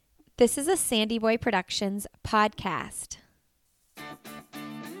This is a Sandy Boy Productions podcast.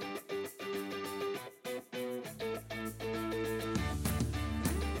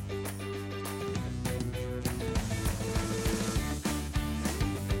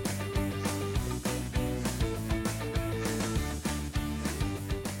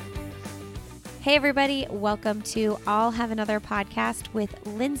 Hey everybody, welcome to I'll Have Another podcast with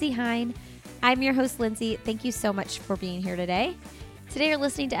Lindsay Hein. I'm your host, Lindsay. Thank you so much for being here today. Today you're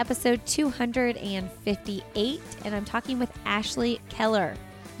listening to episode 258, and I'm talking with Ashley Keller.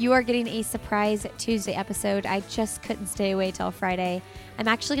 You are getting a surprise Tuesday episode. I just couldn't stay away till Friday. I'm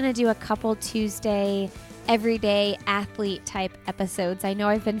actually going to do a couple Tuesday, everyday athlete type episodes. I know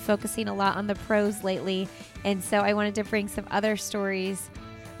I've been focusing a lot on the pros lately, and so I wanted to bring some other stories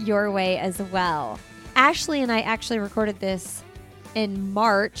your way as well. Ashley and I actually recorded this in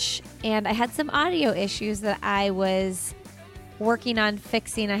March, and I had some audio issues that I was working on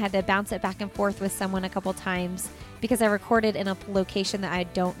fixing. I had to bounce it back and forth with someone a couple times because I recorded in a location that I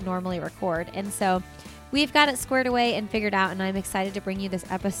don't normally record. And so we've got it squared away and figured out, and I'm excited to bring you this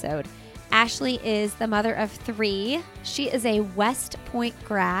episode. Ashley is the mother of 3. She is a West Point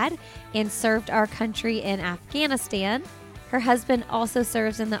grad and served our country in Afghanistan. Her husband also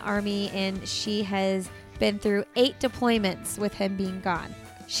serves in the Army, and she has been through 8 deployments with him being gone.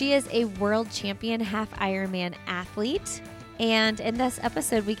 She is a world champion half Ironman athlete. And in this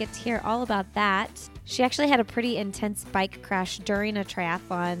episode, we get to hear all about that. She actually had a pretty intense bike crash during a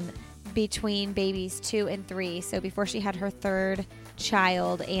triathlon between babies 2 and 3. So before she had her 3rd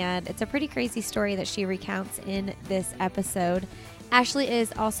child. And it's a pretty crazy story that she recounts in this episode. Ashley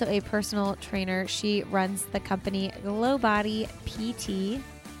is also a personal trainer. She runs the company GlowBody PT.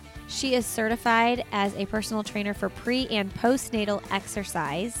 She is certified as a personal trainer for pre- and postnatal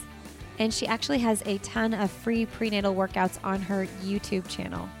exercise. And she actually has a ton of free prenatal workouts on her YouTube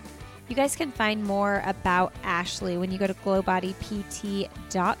channel. You guys can find more about Ashley when you go to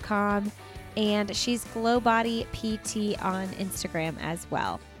glowbodypt.com, and she's GlowBodyPT on Instagram as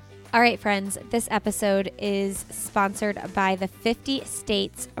well. All right, friends, this episode is sponsored by the 50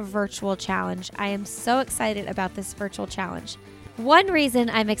 States Virtual Challenge. I am so excited about this virtual challenge. One reason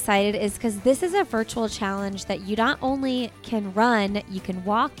I'm excited is because this is a virtual challenge that you not only can run, you can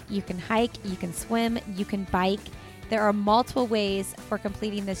walk, you can hike, you can swim, you can bike. There are multiple ways for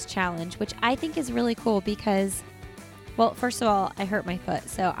completing this challenge, which I think is really cool because, well, first of all, I hurt my foot,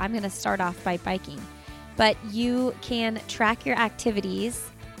 so I'm going to start off by biking. But you can track your activities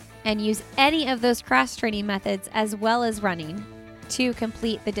and use any of those cross-training methods as well as running to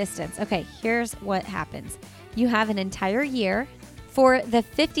complete the distance. Okay, here's what happens. You have an entire year. For the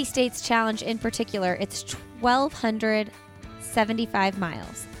 50 States Challenge in particular, it's 1,275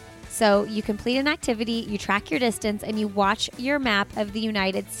 miles. So you complete an activity, you track your distance, and you watch your map of the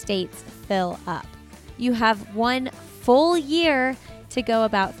United States fill up. You have 1 full year to go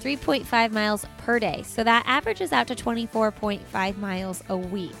about 3.5 miles per day. So that averages out to 24.5 miles a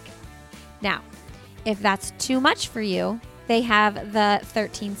week. Now, if that's too much for you, they have the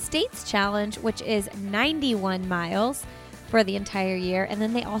 13 States Challenge, which is 91 miles for the entire year. And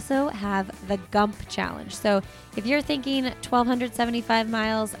then they also have the Gump Challenge. So if you're thinking 1,275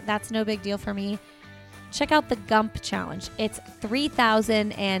 miles, that's no big deal for me. Check out the Gump Challenge. It's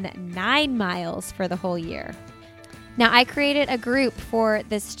 3,009 miles for the whole year. Now, I created a group for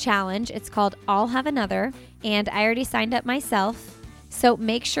this challenge. It's called I'll Have Another, and I already signed up myself. So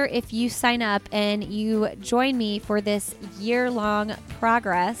make sure if you sign up and you join me for this year-long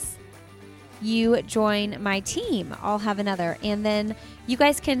progress, you join my team. I'll Have Another. And then you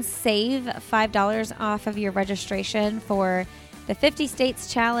guys can save $5 off of your registration for the 50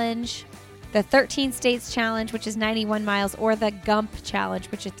 States Challenge, the 13 States Challenge, which is 91 miles, or the Gump Challenge,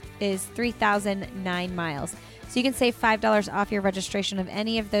 which is 3,009 miles. So you can save $5 off your registration of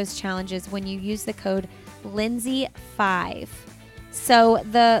any of those challenges when you use the code Lindsay5. So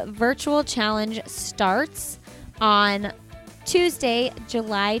the virtual challenge starts on Tuesday,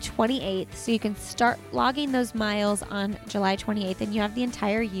 July 28th. So you can start logging those miles on July 28th, and you have the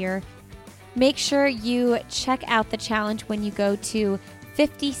entire year. Make sure you check out the challenge when you go to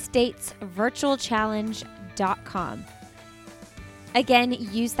 50statesvirtualchallenge.com. Again,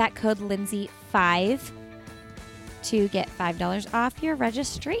 use that code Lindsay5 to get $5 off your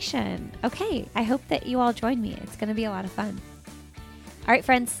registration. Okay, I hope that you all join me. It's going to be a lot of fun. All right,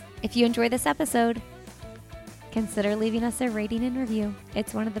 friends, if you enjoy this episode, consider leaving us a rating and review.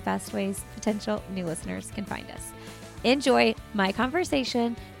 It's one of the best ways potential new listeners can find us. Enjoy my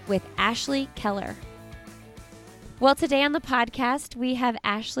conversation with Ashley Keller. Well, today on the podcast, we have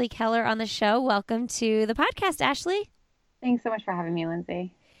Ashley Keller on the show. Welcome to the podcast, Ashley. Thanks so much for having me,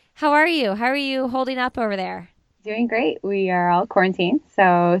 Lindsay. How are you? How are you holding up over there? Doing great. We are all quarantined,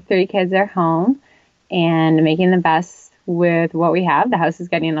 so three kids are home and making the best with what we have. The house is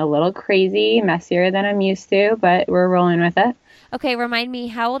getting a little crazy, messier than I'm used to, but we're rolling with it. Okay, remind me,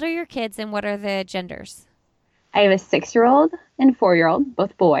 how old are your kids and what are the genders? I have a 6-year-old and 4-year-old,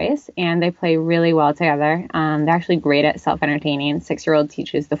 both boys, and they play really well together. They're actually great at self-entertaining. 6-year-old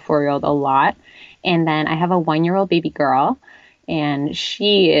teaches the 4-year-old a lot. And then I have a 1-year-old baby girl, and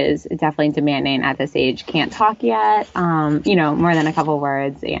she is definitely demanding at this age. Can't talk yet, more than a couple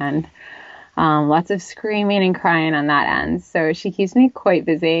words, and lots of screaming and crying on that end. So she keeps me quite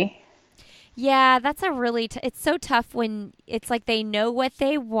busy. Yeah, that's a really it's so tough when it's like they know what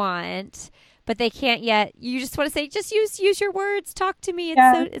they want, but they can't yet. You just want to say just use your words, talk to me.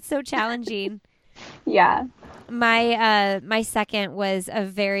 Yeah. It's so challenging. Yeah. My second was a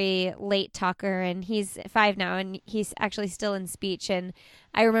very late talker, and he's 5 now, and he's actually still in speech. And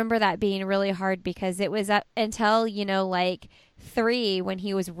I remember that being really hard because it was up until like 3 when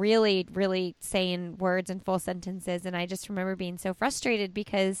he was really really saying words and full sentences, and I just remember being so frustrated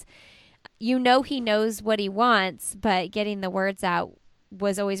because he knows what he wants, but getting the words out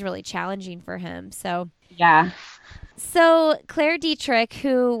was always really challenging for him. Yeah. So Claire Dietrich,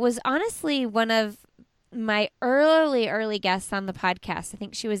 who was honestly one of my early guests on the podcast. I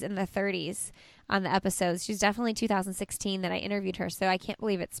think she was in the 30s on the episodes. She's definitely 2016 that I interviewed her. So I can't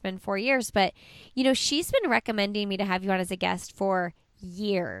believe it's been 4 years. But, she's been recommending me to have you on as a guest for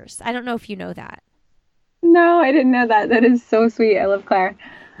years. I don't know if you know that. No, I didn't know that. That is so sweet. I love Claire.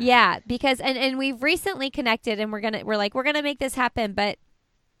 Yeah, because and we've recently connected and we're gonna make this happen. But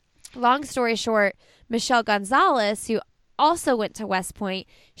long story short, Michelle Gonzalez, who also went to West Point,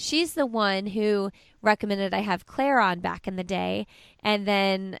 she's the one who recommended I have Claire on back in the day. And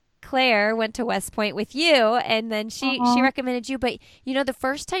then Claire went to West Point with you, and then she recommended you. But the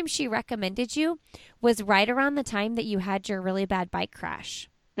first time she recommended you was right around the time that you had your really bad bike crash.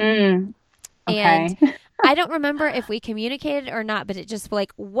 Okay. And I don't remember if we communicated or not, but it just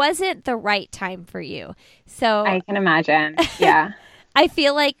wasn't the right time for you. So I can imagine. Yeah. I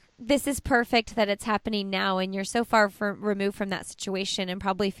feel like this is perfect that it's happening now, and you're so far removed from that situation and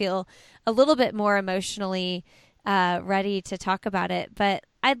probably feel a little bit more emotionally ready to talk about it. But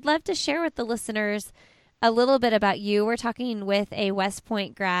I'd love to share with the listeners a little bit about you. We're talking with a West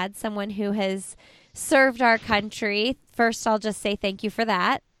Point grad, someone who has served our country. First, I'll just say thank you for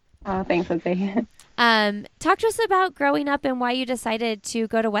that. Oh, thanks, Lindsay. Talk to us about growing up and why you decided to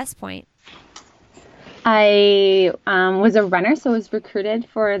go to West Point. I was a runner, so I was recruited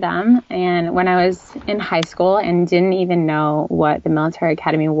for them. And when I was in high school and didn't even know what the military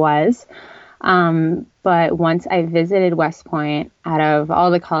academy was. But once I visited West Point, out of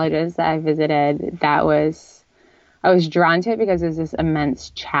all the colleges that I visited, I was drawn to it because it was this immense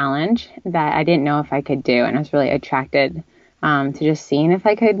challenge that I didn't know if I could do. And I was really attracted to just seeing if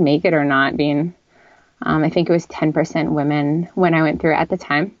I could make it or not, being, I think it was 10% women when I went through it at the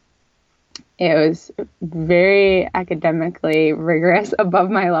time. It was very academically rigorous, above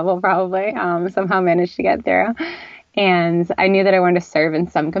my level probably, somehow managed to get through. And I knew that I wanted to serve in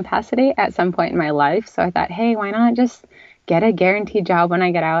some capacity at some point in my life. So I thought, hey, why not just get a guaranteed job when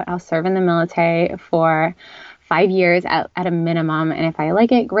I get out? I'll serve in the military for 5 years at a minimum. And if I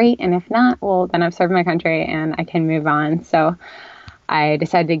like it, great. And if not, well, then I've served my country and I can move on. So I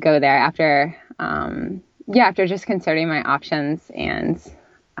decided to go there after just considering my options, and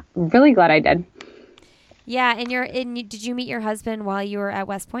I'm really glad I did. Yeah, and did you meet your husband while you were at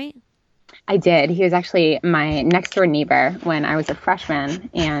West Point? I did. He was actually my next door neighbor when I was a freshman,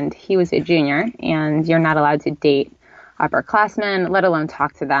 and he was a junior, and you're not allowed to date upperclassmen, let alone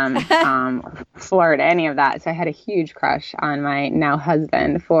talk to them, flirt, any of that. So I had a huge crush on my now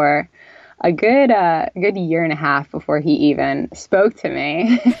husband for a good year and a half before he even spoke to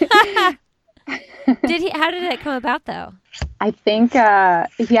me. How did it come about though? I think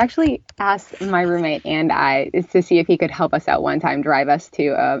he actually asked my roommate and I to see if he could help us out one time, drive us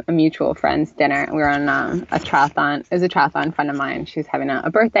to a mutual friend's dinner. We were on a triathlon. It was a triathlon friend of mine. She was having a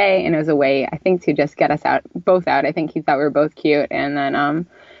birthday, and it was a way, I think, to just get us both out. I think he thought we were both cute, and then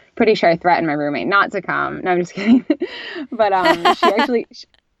pretty sure I threatened my roommate not to come. No, I'm just kidding. But she actually...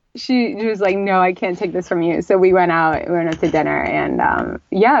 She was like, no, I can't take this from you. So we went out to dinner, and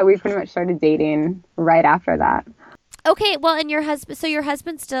we pretty much started dating right after that. Okay, well, and your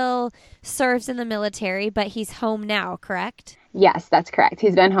husband still serves in the military, but he's home now, correct? Yes, that's correct.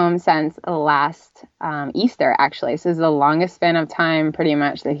 He's been home since last Easter, actually. So this is the longest span of time, pretty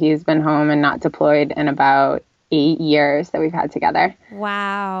much, that he's been home and not deployed in about 8 years that we've had together.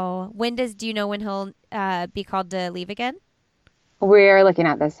 Wow. Do you know when he'll be called to leave again? We're looking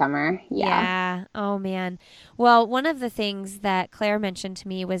at this summer. Yeah. Yeah. Oh, man. Well, one of the things that Claire mentioned to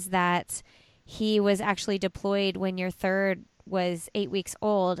me was that he was actually deployed when your third was 8 weeks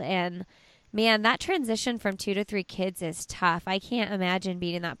old. And man, that transition from 2 to 3 kids is tough. I can't imagine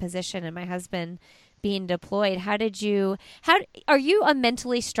being in that position and my husband being deployed. How are you a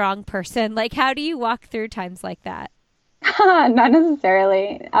mentally strong person? Like, how do you walk through times like that? Not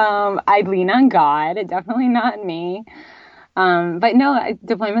necessarily. I lean on God, definitely not me. But no,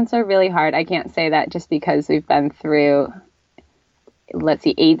 deployments are really hard. I can't say that just because we've been through, let's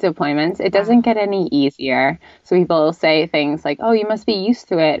see, 8 deployments. It doesn't Wow. get any easier. So people will say things like, oh, you must be used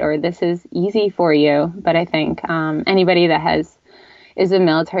to it, or this is easy for you. But I think anybody that is a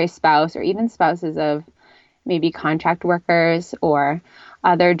military spouse, or even spouses of maybe contract workers or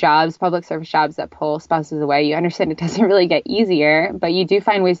other jobs, public service jobs that pull spouses away, you understand it doesn't really get easier, but you do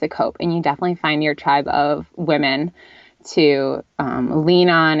find ways to cope. And you definitely find your tribe of women to lean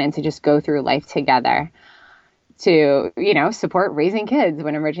on and to just go through life together to, support raising kids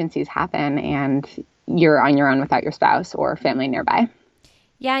when emergencies happen and you're on your own without your spouse or family nearby.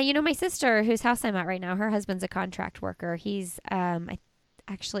 Yeah, my sister, whose house I'm at right now, her husband's a contract worker. He's, I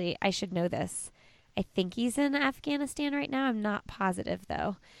should know this. I think he's in Afghanistan right now. I'm not positive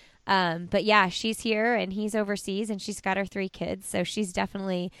though. But yeah, she's here and he's overseas and she's got her 3 kids. So she's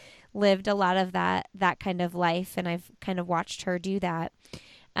definitely lived a lot of that kind of life. And I've kind of watched her do that.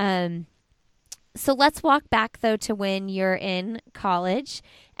 Um, so let's walk back though to when you're in college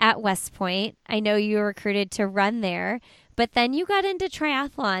at West Point. I know you were recruited to run there, but then you got into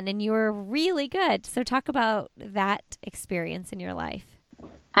triathlon and you were really good. So talk about that experience in your life.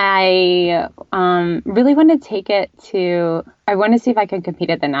 I really want to take it to, I want to see if I could compete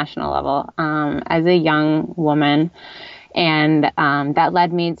at the national level as a young woman. And that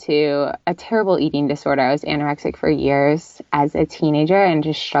led me to a terrible eating disorder. I was anorexic for years as a teenager and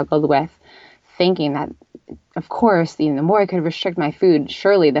just struggled with thinking that, of course, the more I could restrict my food,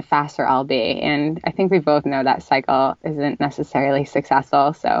 surely the faster I'll be. And I think we both know that cycle isn't necessarily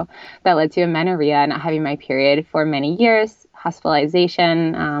successful. So that led to amenorrhea, not having my period for many years,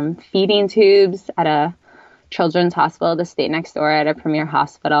 hospitalization, feeding tubes at a children's hospital, the state next door at a premier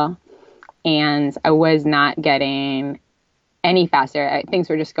hospital. And I was not getting any faster. Things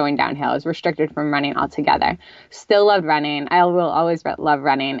were just going downhill. I was restricted from running altogether. Still loved running. I will always love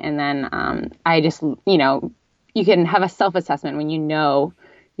running. And then I just, you can have a self-assessment when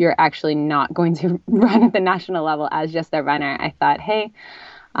you're actually not going to run at the national level as just a runner. I thought, hey,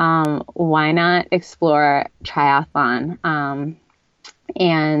 why not explore triathlon?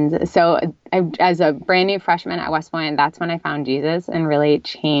 And so as a brand new freshman at West Point, that's when I found Jesus and really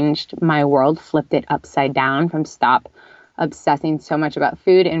changed my world, flipped it upside down from stop obsessing so much about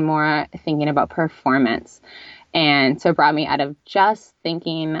food and more thinking about performance. And so it brought me out of just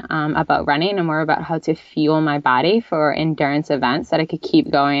thinking about running and more about how to fuel my body for endurance events that I could keep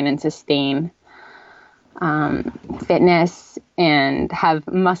going and sustain fitness and have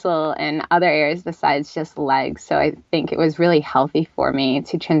muscle in other areas besides just legs. So I think it was really healthy for me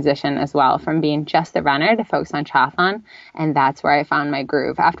to transition as well from being just a runner to focus on triathlon. And that's where I found my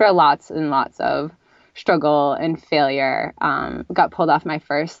groove. After lots and lots of struggle and failure, got pulled off my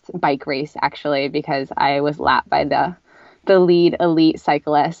first bike race actually because I was lapped by the lead elite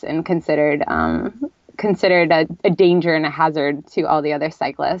cyclist and considered a danger and a hazard to all the other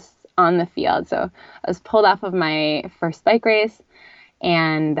cyclists on the field. So I was pulled off of my first bike race.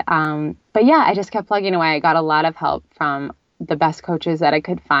 And, but yeah, I just kept plugging away. I got a lot of help from the best coaches that I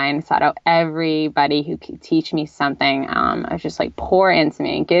could find, sought out everybody who could teach me something. I was just like, pour into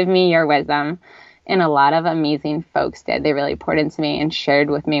me, give me your wisdom. And a lot of amazing folks did. They really poured into me and shared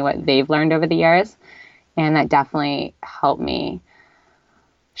with me what they've learned over the years. And that definitely helped me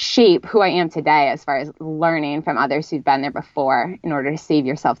shape who I am today as far as learning from others who've been there before in order to save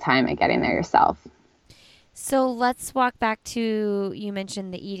yourself time and getting there yourself. So let's walk back to, you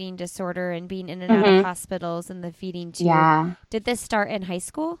mentioned the eating disorder and being in and out of hospitals and the feeding tube. Yeah. Did this start in high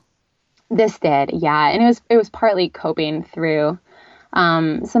school? This did, yeah. And it was partly coping through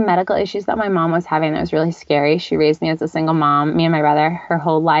some medical issues that my mom was having that was really scary. She raised me as a single mom, me and my brother, her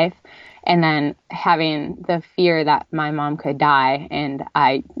whole life. And then having the fear that my mom could die and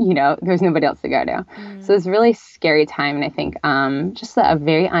there's nobody else to go to. So it's a really scary time. And I think just a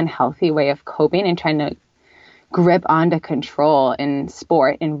very unhealthy way of coping and trying to grip onto control in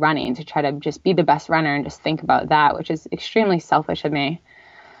sport and running to try to just be the best runner and just think about that, which is extremely selfish of me.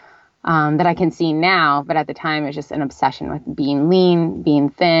 That I can see now, but at the time it was just an obsession with being lean, being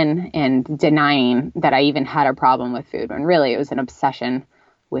thin, and denying that I even had a problem with food, when really it was an obsession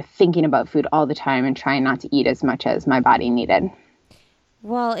with thinking about food all the time and trying not to eat as much as my body needed.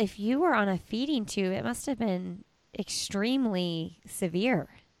 Well, if you were on a feeding tube, it must have been extremely severe.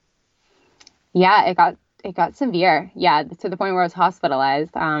 Yeah, it got severe. Yeah, to the point where I was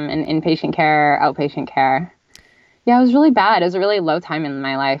hospitalized, in inpatient care, outpatient care. Yeah, it was really bad. It was a really low time in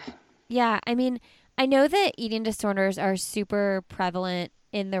my life. Yeah, I mean, I know that eating disorders are super prevalent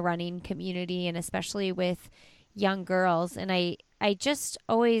in the running community and especially with young girls. And I just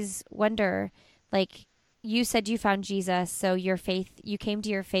always wonder, like you said you found Jesus, so your faith, you came to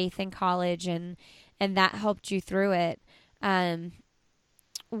your faith in college and that helped you through it. Um,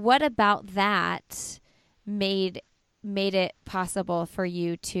 what about that made made it possible for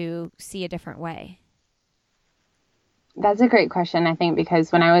you to see a different way? That's a great question, I think,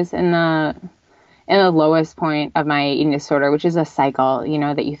 because when I was in the lowest point of my eating disorder, which is a cycle,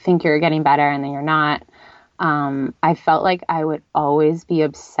 that you think you're getting better and then you're not. I felt like I would always be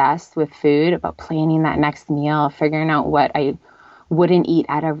obsessed with food, about planning that next meal, figuring out what I wouldn't eat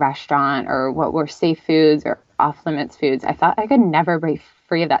at a restaurant or what were safe foods or off limits foods. I thought I could never break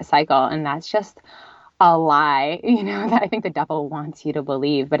free of that cycle. And that's just a lie, that I think the devil wants you to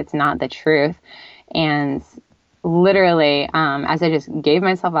believe, but it's not the truth. And literally, as I just gave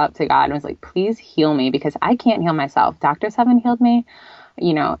myself up to God and was like, please heal me because I can't heal myself. Doctors haven't healed me,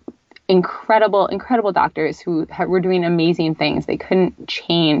 you know, incredible doctors who were doing amazing things. They couldn't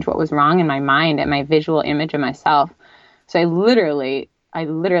change what was wrong in my mind and my visual image of myself. So I literally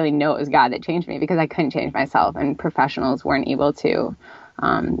know it was God that changed me because I couldn't change myself, and professionals weren't able to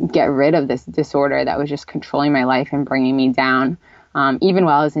get rid of this disorder that was just controlling my life and bringing me down. Even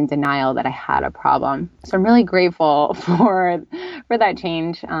while I was in denial that I had a problem. So I'm really grateful for that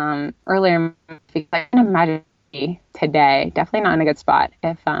change earlier. Because I can imagine today, definitely not in a good spot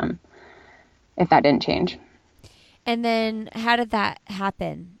if that didn't change. And then how did that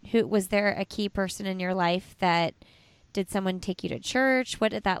happen? Who was there a key person in your life that did someone take you to church?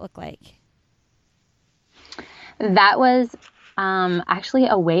 What did that look like? That was actually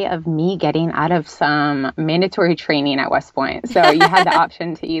a way of me getting out of some mandatory training at West Point. So you had the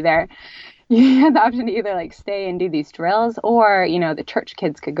option to either like stay and do these drills, or the church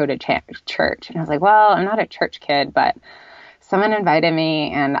kids could go to church. And I was like, well, I'm not a church kid, but someone invited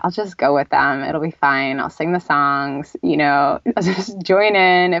me and I'll just go with them. It'll be fine. I'll sing the songs, I'll just join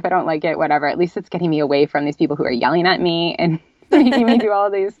in. If I don't like it, whatever. At least it's getting me away from these people who are yelling at me and making me do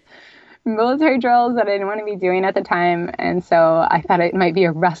all these military drills that I didn't want to be doing at the time. And so I thought it might be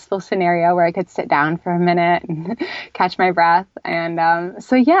a restful scenario where I could sit down for a minute and catch my breath. And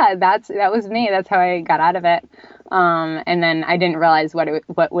so yeah, that was me. That's how I got out of it. And then I didn't realize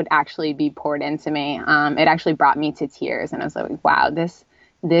what would actually be poured into me. It actually brought me to tears, and I was like, wow, this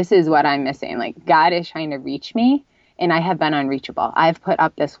is what I'm missing. Like, God is trying to reach me, and I have been unreachable. I've put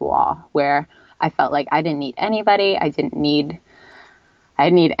up this wall where I felt like I didn't need anybody. I didn't need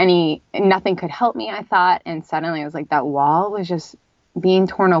nothing could help me, I thought. And suddenly it was like that wall was just being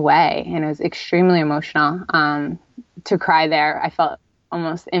torn away, and it was extremely emotional. To cry there, I felt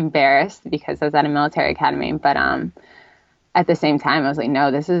almost embarrassed because I was at a military academy. But at the same time, I was like,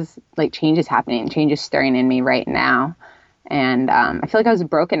 no, this is like change is happening. Change is stirring in me right now. And I feel like I was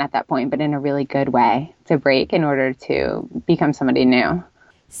broken at that point, but in a really good way to break in order to become somebody new.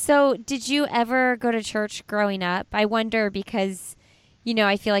 So did you ever go to church growing up? I wonder because,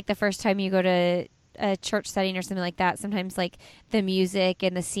 I feel like the first time you go to a church setting or something like that, sometimes like the music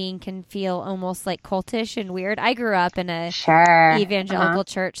and the scene can feel almost like cultish and weird. I grew up in a evangelical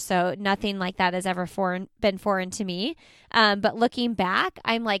church, so nothing like that has ever been foreign to me. But looking back,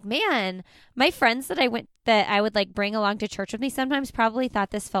 I'm like, man, my friends that I would like bring along to church with me sometimes probably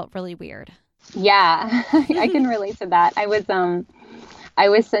thought this felt really weird. Yeah, I can relate to that. I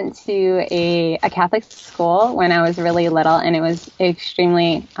was sent to a Catholic school when I was really little, and it was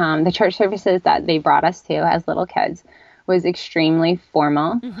extremely, the church services that they brought us to as little kids was extremely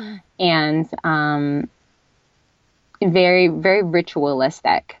formal and very, very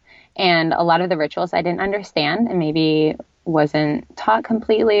ritualistic. And a lot of the rituals I didn't understand and maybe wasn't taught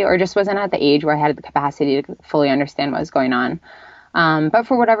completely, or just wasn't at the age where I had the capacity to fully understand what was going on. But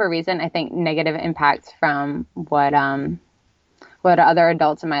for whatever reason, I think negative impacts from what other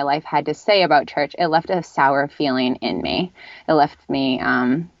adults in my life had to say about church, it left a sour feeling in me. It left me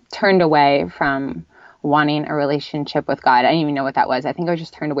turned away from wanting a relationship with God. I didn't even know what that was. I think I was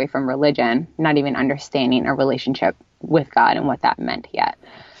just turned away from religion, not even understanding a relationship with God and what that meant yet.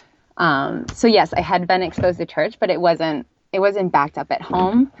 So yes, I had been exposed to church, but it wasn't backed up at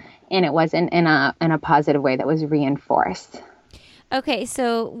home, and it wasn't in a positive way that was reinforced. Okay,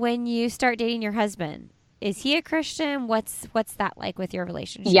 so when you start dating your husband, is he a Christian? What's that like with your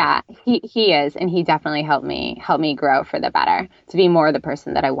relationship? Yeah, he is, and he definitely helped me grow for the better, to be more the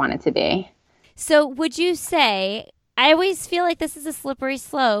person that I wanted to be. So would you say, I always feel like this is a slippery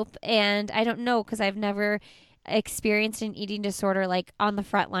slope, and I don't know because I've never experienced an eating disorder like on the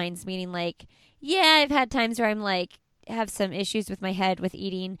front lines, meaning like, yeah, I've had times where I'm like, have some issues with my head with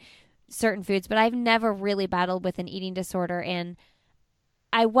eating certain foods, but I've never really battled with an eating disorder. And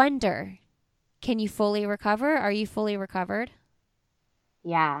I wonder, can you fully recover? Are you fully recovered?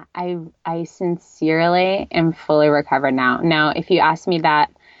 Yeah, I sincerely am fully recovered now. Now, if you asked me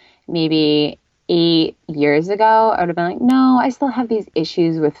that maybe 8 years ago, I would have been like, no, I still have these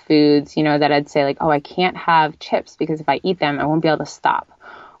issues with foods, that I'd say like, oh, I can't have chips because if I eat them, I won't be able to stop.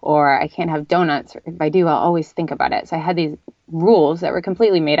 Or I can't have donuts. Or if I do, I'll always think about it. So I had these rules that were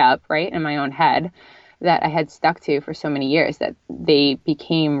completely made up, right, in my own head that I had stuck to for so many years that they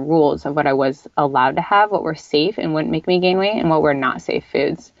became rules of what I was allowed to have, what were safe and wouldn't make me gain weight, and what were not safe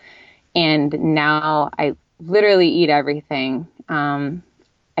foods. And now I literally eat everything. I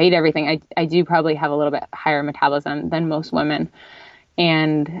eat everything. I do probably have a little bit higher metabolism than most women.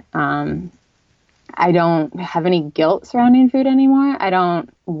 And I don't have any guilt surrounding food anymore. I don't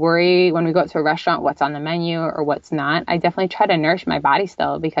worry when we go out to a restaurant what's on the menu or what's not. I definitely try to nourish my body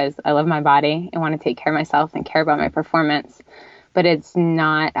still because I love my body and want to take care of myself and care about my performance. But it's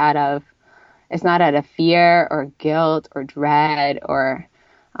not out of fear or guilt or dread or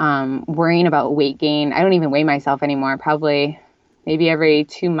worrying about weight gain. I don't even weigh myself anymore. Probably maybe every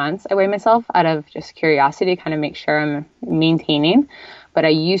 2 months I weigh myself out of just curiosity, kind of make sure I'm maintaining. But I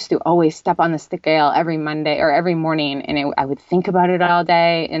used to always step on the scale every Monday or every morning, and I would think about it all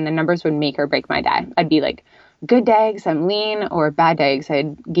day, and the numbers would make or break my day. I'd be like, good day 'cause I'm lean, or bad day 'cause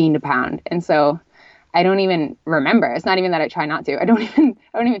I'd gained a pound. And so I don't even remember. It's not even that I try not to. I don't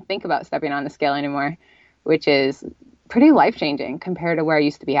even think about stepping on the scale anymore, which is pretty life-changing compared to where I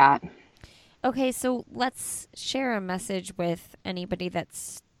used to be at. Okay, so let's share a message with anybody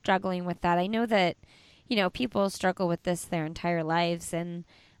that's struggling with that. I know that, people struggle with this their entire lives, and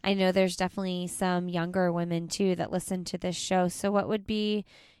I know there's definitely some younger women too that listen to this show. So what would be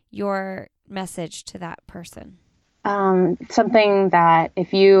your message to that person? Something that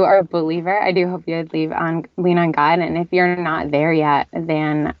if you are a believer, I do hope you'd lean on God. And if you're not there yet,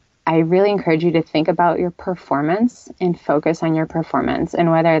 then I really encourage you to think about your performance and focus on your performance,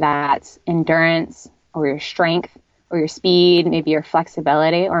 and whether that's endurance or your strength or your speed, maybe your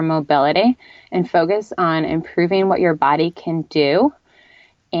flexibility or mobility, and focus on improving what your body can do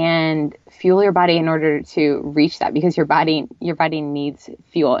and fuel your body in order to reach that, because your body needs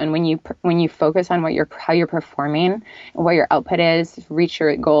fuel. And when you focus on how you're performing and what your output is, reach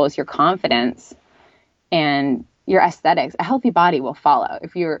your goals, your confidence and your aesthetics, a healthy body will follow.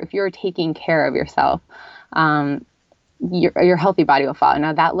 If you're taking care of yourself, your healthy body will follow.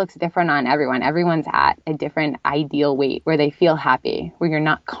 Now that looks different on everyone. Everyone's at a different ideal weight where they feel happy, where you're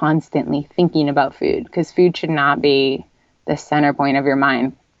not constantly thinking about food, because food should not be the center point of your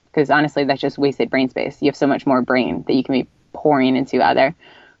mind, because honestly, that's just wasted brain space. You have so much more brain that you can be pouring into other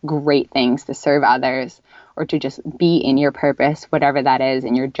great things to serve others, or to just be in your purpose, whatever that is,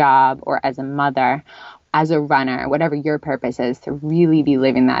 in your job or as a mother, as a runner, whatever your purpose is, to really be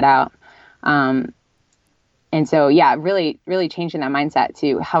living that out. And so, yeah, really, really changing that mindset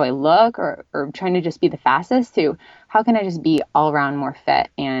to how I look, or trying to just be the fastest, to how can I just be all around more fit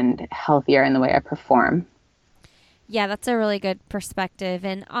and healthier in the way I perform. Yeah, that's a really good perspective.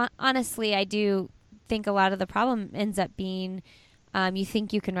 And honestly, I do think a lot of the problem ends up being you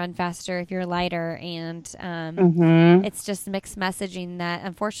think you can run faster if you're lighter. And it's just mixed messaging that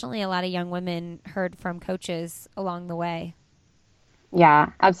unfortunately a lot of young women heard from coaches along the way.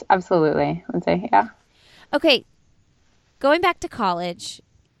 Yeah, absolutely. I'd say, yeah. Okay, going back to college,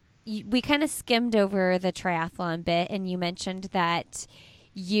 we kind of skimmed over the triathlon bit, and you mentioned that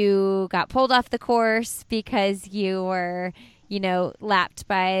you got pulled off the course because you were, lapped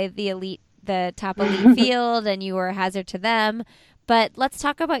by the top elite field, and you were a hazard to them. But let's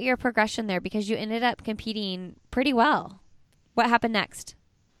talk about your progression there, because you ended up competing pretty well. What happened next?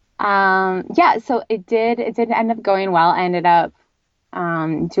 Yeah, so it did end up going well. I ended up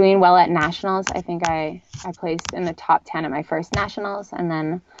doing well at nationals. I think I placed in the top 10 at my first nationals, and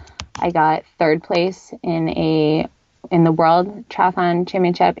then I got third place in the World Triathlon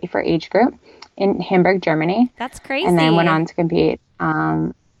Championship for age group in Hamburg, Germany. That's crazy. And then went on to compete,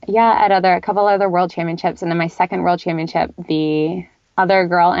 at a couple other World Championships. And then my second World Championship, the other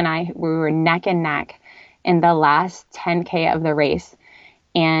girl and I, we were neck and neck in the last 10K of the race.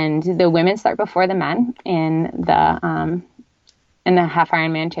 And the women start before the men in the half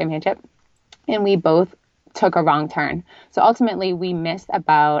Ironman championship. And we both took a wrong turn. So ultimately, we missed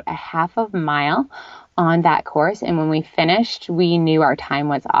about a half of a mile on that course. And when we finished, we knew our time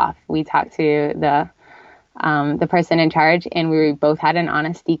was off. We talked to the person in charge, and we both had an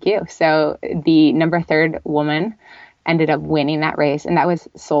honest DQ. So the number third woman ended up winning that race. And that was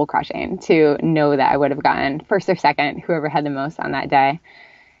soul crushing to know that I would have gotten first or second, whoever had the most on that day.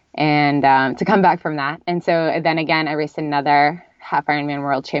 And to come back from that. And so then again, I raced another half Ironman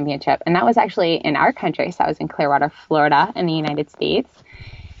World Championship. And that was actually in our country. So I was in Clearwater, Florida in the United States,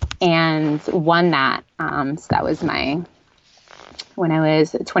 and won that. So that was when I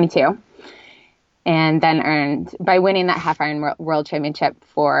was 22. And then earned, by winning that half Iron World Championship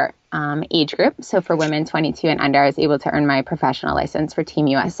for age group, so for women 22 and under, I was able to earn my professional license for Team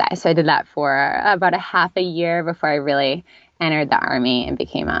USA. So I did that for about a half a year before I really entered the Army and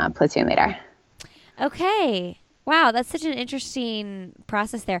became a platoon leader. Okay. Wow, that's such an interesting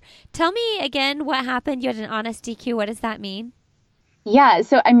process there. Tell me again what happened. You had an honest DQ. What does that mean? Yeah,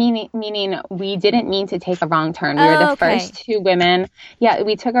 so meaning we didn't mean to take a wrong turn. We were the first two women. Yeah,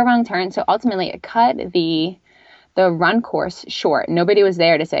 we took a wrong turn. So ultimately it cut the run course short. Nobody was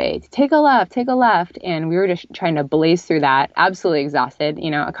there to say, take a left. And we were just trying to blaze through that, absolutely exhausted.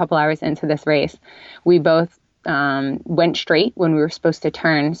 A couple hours into this race, we both went straight when we were supposed to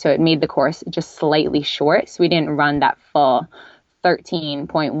turn. So it made the course just slightly short. So we didn't run that full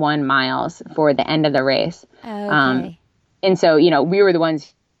 13.1 miles for the end of the race. Okay. And so, we were the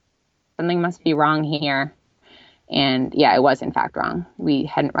ones, something must be wrong here. And yeah, it was in fact wrong. We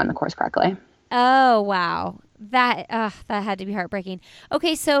hadn't run the course correctly. Oh, wow. That had to be heartbreaking.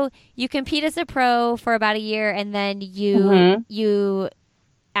 Okay, so you compete as a pro for about a year, and then you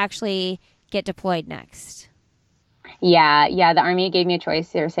actually get deployed next. Yeah. The Army gave me a choice.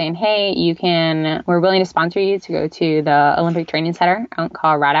 They were saying, hey, we're willing to sponsor you to go to the Olympic Training Center out in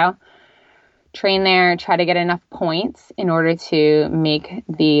Colorado. Train there, try to get enough points in order to make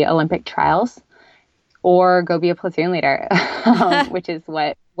the Olympic trials, or go be a platoon leader, which is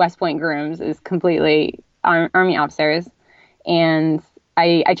what West Point grooms, is completely Army officers. And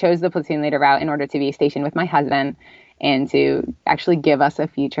I chose the platoon leader route in order to be stationed with my husband and to actually give us a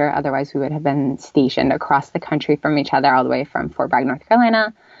future. Otherwise, we would have been stationed across the country from each other, all the way from Fort Bragg, North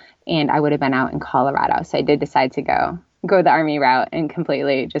Carolina, and I would have been out in Colorado. So I did decide to go the Army route and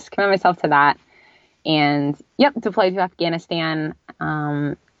completely just commit myself to that. And deployed to Afghanistan,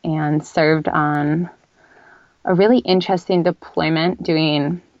 and served on a really interesting deployment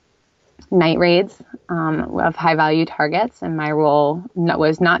doing night raids of high value targets. And my role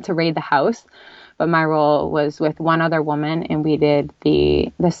was not to raid the house, but my role was with one other woman, and we did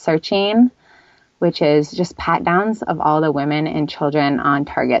the searching, which is just pat downs of all the women and children on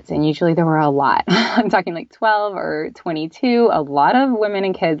targets. And usually there were a lot. I'm talking like 12 or 22. A lot of women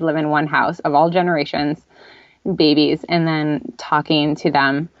and kids live in one house of all generations, babies, and then talking to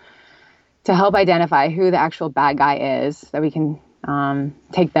them to help identify who the actual bad guy is, so that we can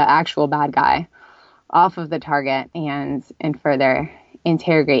take the actual bad guy off of the target and further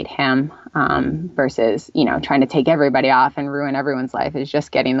interrogate him, versus, trying to take everybody off and ruin everyone's life. Is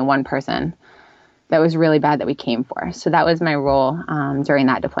just getting the one person that was really bad that we came for. So that was my role during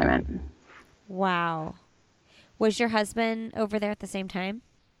that deployment. Wow. Was your husband over there at the same time?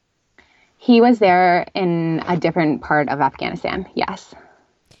 He was there in a different part of Afghanistan, yes.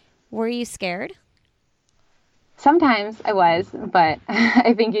 Were you scared? Sometimes I was, but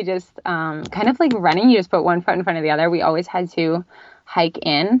I think you just, kind of like running, you just put one foot in front of the other. We always had to hike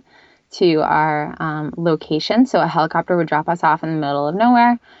in to our location. So a helicopter would drop us off in the middle of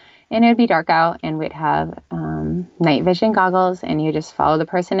nowhere, and it would be dark out, and we'd have night vision goggles, and you just follow the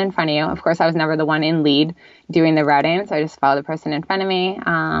person in front of you. Of course, I was never the one in lead doing the routing, so I just followed the person in front of me.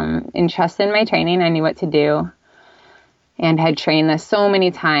 And trusted in my training, I knew what to do, and had trained this so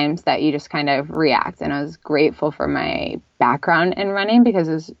many times that you just kind of react. And I was grateful for my background in running, because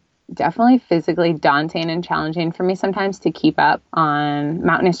it was definitely physically daunting and challenging for me sometimes to keep up on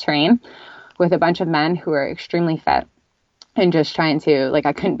mountainous terrain with a bunch of men who are extremely fit. And just trying to,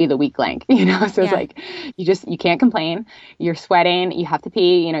 I couldn't be the weak link, so it's like, you can't complain. You're sweating, you have to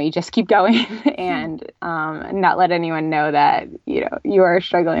pee, you just keep going and not let anyone know that, you are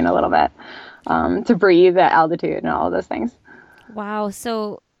struggling a little bit to breathe at altitude and all of those things. Wow.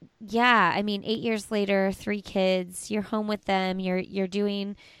 So, 8 years later, 3 kids, you're home with them, you're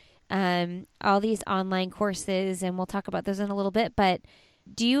doing all these online courses, and we'll talk about those in a little bit. But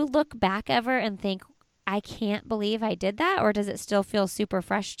do you look back ever and think, I can't believe I did that? Or does it still feel super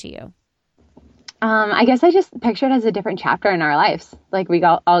fresh to you? I guess I just picture it as a different chapter in our lives. Like we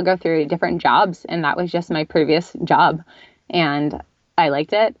all go through different jobs, and that was just my previous job. And I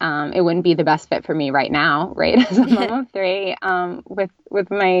liked it. It wouldn't be the best fit for me right now, right? As a mom of three, with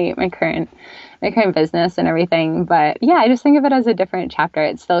my current business and everything. But yeah, I just think of it as a different chapter.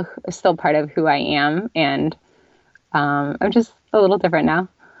 It's still part of who I am, and I'm just a little different now.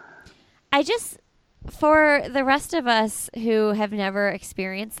 For the rest of us who have never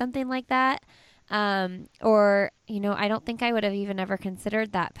experienced something like that, or, I don't think I would have even ever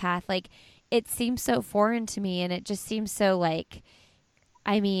considered that path. Like, it seems so foreign to me, and it just seems so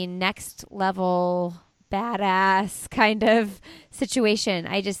next level badass kind of situation.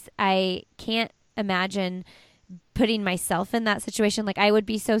 I can't imagine putting myself in that situation. Like, I would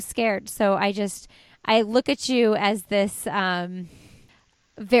be so scared. So I look at you as this,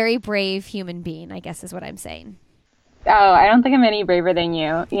 very brave human being, I guess is what I'm saying. Oh, I don't think I'm any braver than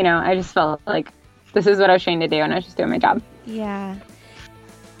you. I just felt like this is what I was trained to do, and I was just doing my job. Yeah.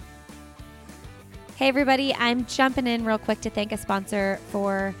 Hey, everybody. I'm jumping in real quick to thank a sponsor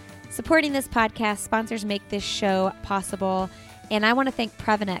for supporting this podcast. Sponsors make this show possible. And I want to thank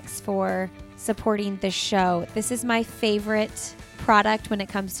Previnex for supporting this show. This is my favorite product when it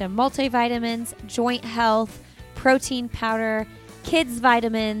comes to multivitamins, joint health, protein powder, kids'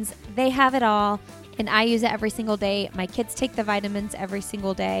 vitamins. They have it all, and I use it every single day. My kids take the vitamins every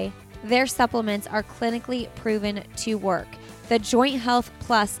single day. Their supplements are clinically proven to work. The Joint Health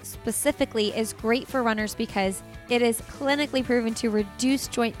Plus specifically is great for runners because it is clinically proven to reduce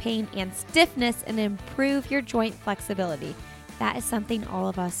joint pain and stiffness and improve your joint flexibility. That is something all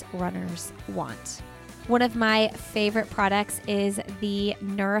of us runners want. One of my favorite products is the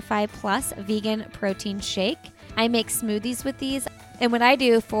Neurify Plus Vegan Protein Shake. I make smoothies with these, and what I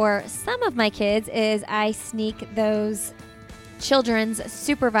do for some of my kids is I sneak those children's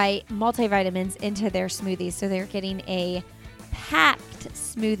SuperVite multivitamins into their smoothies, so they're getting a packed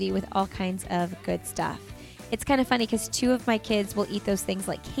smoothie with all kinds of good stuff. It's kind of funny because 2 of my kids will eat those things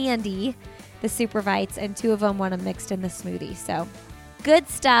like candy, the SuperVites, and 2 of them want them mixed in the smoothie. So good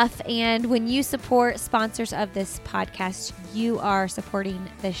stuff. And when you support sponsors of this podcast, you are supporting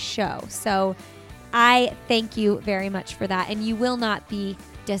the show. So I thank you very much for that. And you will not be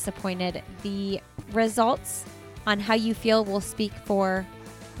disappointed. The results on how you feel will speak for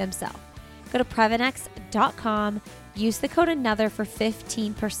themselves. Go to Previnex.com. Use the code ANOTHER for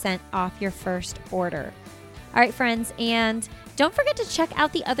 15% off your first order. All right, friends, and don't forget to check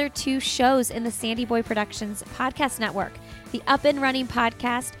out the other 2 shows in the Sandy Boy Productions podcast network. The Up and Running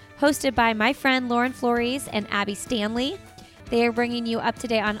podcast, hosted by my friend Lauren Flores and Abby Stanley. They are bringing you up to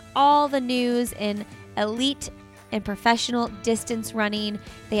date on all the news in elite and professional distance running.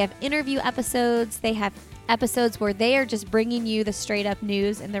 They have interview episodes. They have episodes where they are just bringing you the straight up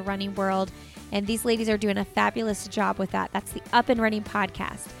news in the running world. And these ladies are doing a fabulous job with that. That's the Up and Running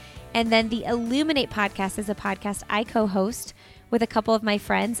podcast. And then the Illuminate podcast is a podcast I co-host with a couple of my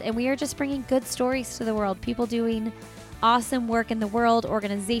friends. And we are just bringing good stories to the world. People doing awesome work in the world.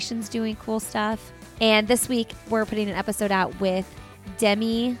 Organizations doing cool stuff. And this week, we're putting an episode out with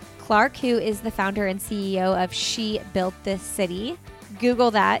Demi Clark, who is the founder and CEO of She Built This City.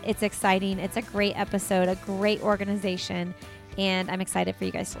 Google that. It's exciting. It's a great episode, a great organization. And I'm excited for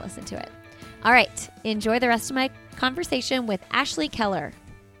you guys to listen to it. All right, enjoy the rest of my conversation with Ashley Keller.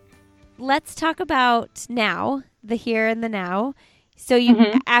 Let's talk about now, the here and the now. So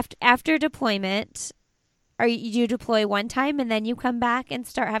you after deployment, you deploy one time and then you come back and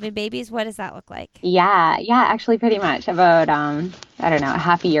start having babies? What does that look like? Yeah, actually pretty much. About, I don't know, a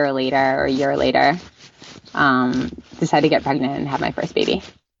half a year later or a year later, decided to get pregnant and have my first baby.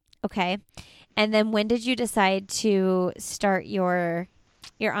 Okay. And then when did you decide to start your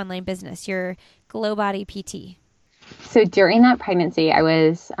online business, your Glow Body PT? So during that pregnancy, I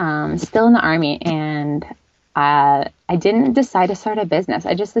was still in the Army, and I didn't decide to start a business.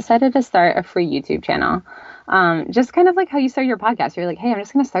 I just decided to start a free YouTube channel. Just kind of like how you start your podcast. You're like, hey, I'm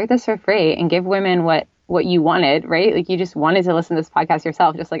just going to start this for free and give women what you wanted, right? Like you just wanted to listen to this podcast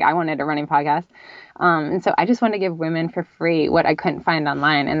yourself, just like I wanted a running podcast. And so I just wanted to give women for free what I couldn't find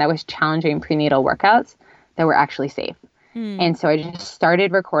online, and that was challenging prenatal workouts that were actually safe. And so I just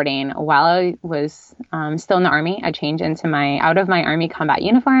started recording while I was still in the Army. I changed into out of my Army combat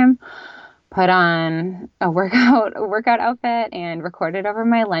uniform, put on a workout outfit, and recorded over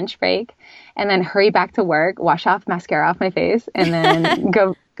my lunch break, and then hurry back to work, wash off mascara off my face, and then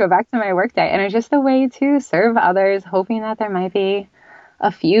go back to my work day. And it was just a way to serve others, hoping that there might be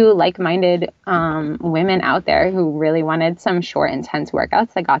a few like-minded women out there who really wanted some short, intense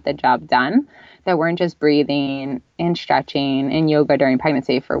workouts that got the job done, that weren't just breathing and stretching and yoga during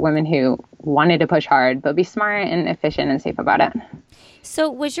pregnancy, for women who wanted to push hard, but be smart and efficient and safe about it. So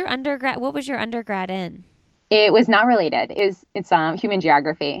what was your undergrad in? It was not related. It's human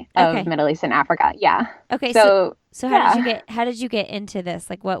geography of Okay. Middle East and Africa. Yeah. Okay. So Yeah. how did you get into this?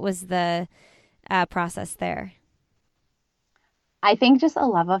 Like, what was the process there? I think just a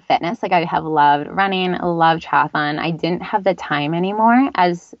love of fitness. Like I have loved running, loved triathlon. I didn't have the time anymore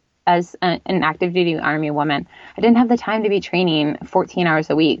an active duty Army woman. I didn't have the time to be training 14 hours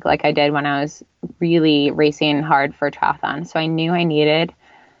a week like I did when I was really racing hard for triathlon. So I knew I needed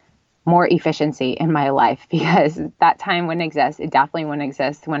more efficiency in my life because that time wouldn't exist. It definitely wouldn't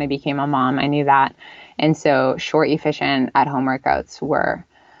exist when I became a mom. I knew that. And so short, efficient at-home workouts were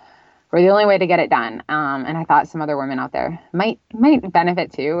the only way to get it done. And I thought some other women out there might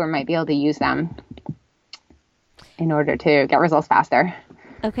benefit too, or might be able to use them in order to get results faster.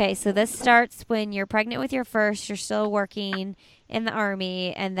 Okay, so this starts when you're pregnant with your first, you're still working in the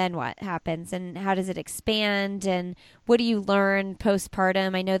Army, and then what happens? And how does it expand? And what do you learn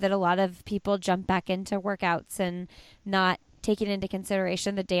postpartum? I know that a lot of people jump back into workouts and not taking into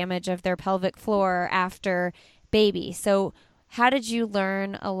consideration the damage of their pelvic floor after baby. So, how did you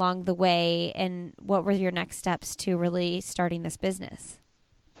learn along the way, and what were your next steps to really starting this business?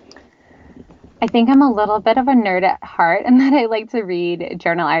 I think I'm a little bit of a nerd at heart and that I like to read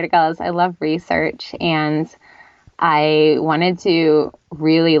journal articles. I love research and I wanted to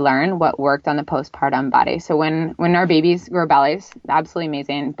really learn what worked on the postpartum body. So when our babies grow bellies, absolutely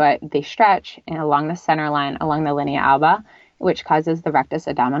amazing, but they stretch along the center line, along the linea alba, which causes the rectus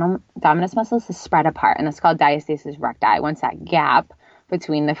abdominis muscles to spread apart. And that's called diastasis recti. Once that gap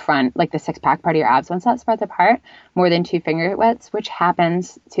between the front, like the six-pack part of your abs, once that spreads apart more than 2 finger widths, which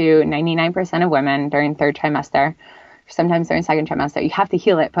happens to 99% of women during third trimester, sometimes during second trimester, you have to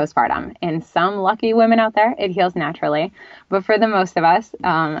heal it postpartum. And some lucky women out there, it heals naturally. But for the most of us,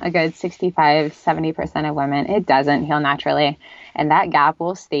 a good 65-70% of women, it doesn't heal naturally. And that gap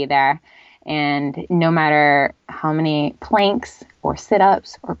will stay there. And no matter how many planks or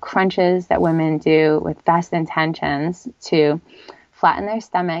sit-ups or crunches that women do with best intentions to flatten their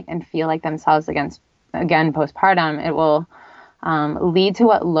stomach and feel like themselves again postpartum, it will lead to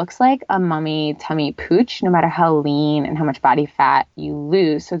what looks like a mummy tummy pooch, no matter how lean and how much body fat you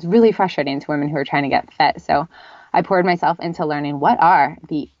lose. So it's really frustrating to women who are trying to get fit. So I poured myself into learning what are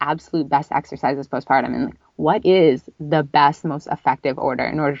the absolute best exercises postpartum and what is the best, most effective order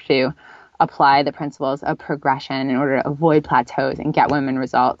in order to apply the principles of progression in order to avoid plateaus and get women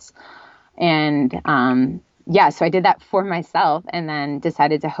results. And so I did that for myself and then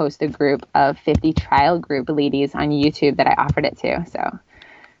decided to host a group of 50 trial group ladies on YouTube that I offered it to. So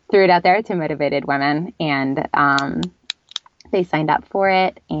threw it out there to motivated women and they signed up for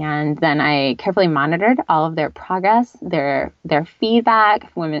it. And then I carefully monitored all of their progress, their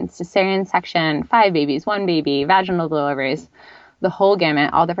feedback, women's cesarean section, 5 babies, 1 baby, vaginal deliveries, the whole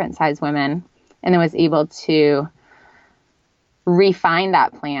gamut, all different size women, and then was able to refine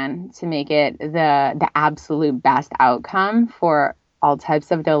that plan to make it the absolute best outcome for all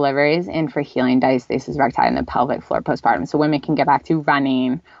types of deliveries and for healing diastasis recti in the pelvic floor postpartum. So women can get back to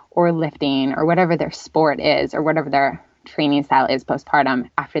running or lifting or whatever their sport is or whatever their training style is postpartum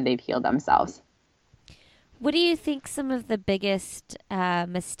after they've healed themselves. What do you think some of the biggest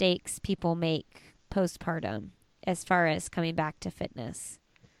mistakes people make postpartum as far as coming back to fitness?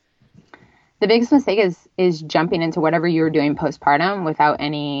 The biggest mistake is jumping into whatever you were doing postpartum without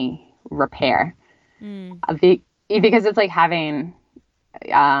any repair. Because it's like having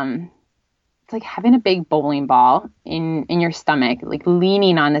a big bowling ball in your stomach, like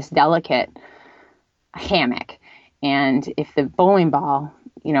leaning on this delicate hammock. And if the bowling ball,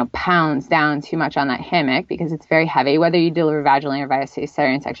 pounds down too much on that hammock because it's very heavy, whether you deliver vaginally or via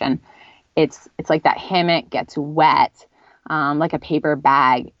cesarean section, it's like that hammock gets wet, like a paper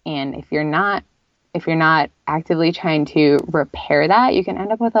bag. And if you're not actively trying to repair that, you can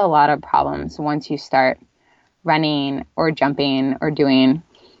end up with a lot of problems once you start running or jumping or doing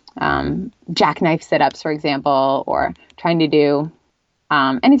jackknife sit-ups, for example, or trying to do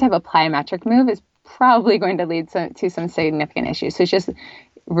any type of plyometric move is probably going to lead to some significant issues. So it's just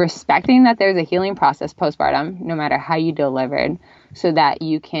respecting that there's a healing process postpartum, no matter how you delivered, so that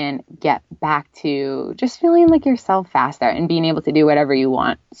you can get back to just feeling like yourself faster and being able to do whatever you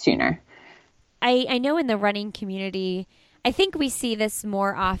want sooner. I know in the running community, I think we see this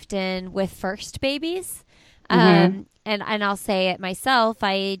more often with first babies. And I'll say it myself,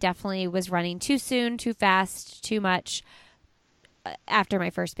 I definitely was running too soon, too fast, too much after my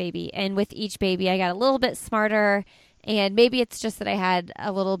first baby. And with each baby, I got a little bit smarter. And maybe it's just that I had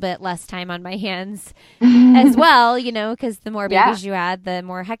a little bit less time on my hands as well, because the more babies you add, the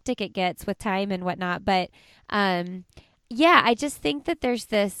more hectic it gets with time and whatnot. But I just think that there's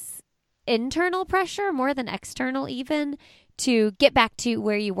this internal pressure more than external, even to get back to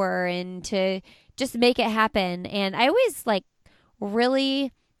where you were and to just make it happen. And I always like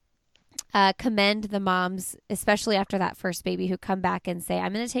really commend the moms, especially after that first baby, who come back and say,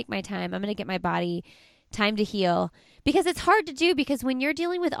 I'm going to take my time. I'm going to get my body time to heal, because it's hard to do, because when you're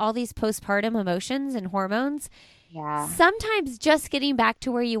dealing with all these postpartum emotions and hormones, sometimes just getting back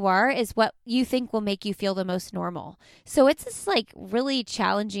to where you are is what you think will make you feel the most normal. So it's this like really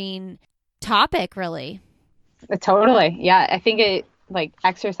challenging topic, really. Totally. Yeah. I think it, like,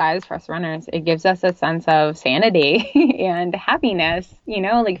 exercise for us runners, it gives us a sense of sanity and happiness, you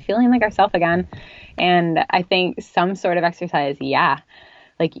know, like feeling like ourselves again. And I think some sort of exercise,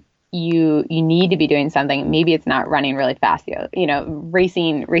 like you need to be doing something. Maybe it's not running really fast. You know,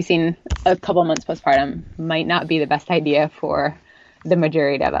 racing a couple months postpartum might not be the best idea for the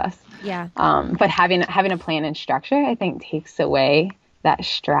majority of us. Yeah. But having a plan and structure, I think, takes away that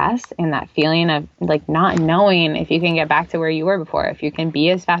stress and that feeling of like not knowing if you can get back to where you were before, if you can be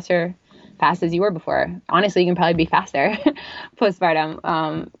as fast as you were before. Honestly, you can probably be faster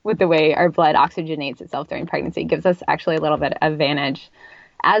postpartum with the way our blood oxygenates itself during pregnancy. It gives us actually a little bit of advantage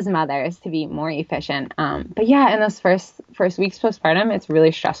as mothers to be more efficient. But yeah, in those first weeks postpartum, it's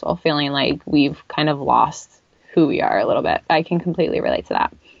really stressful, feeling like we've kind of lost who we are a little bit. I can completely relate to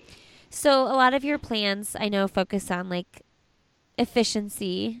that. So a lot of your plans, I know, focus on like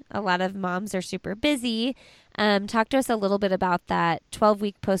efficiency. A lot of moms are super busy. Talk to us a little bit about that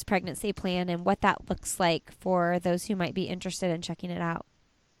 12-week post-pregnancy plan and what that looks like for those who might be interested in checking it out.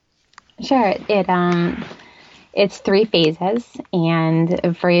 Sure. It's 3 phases,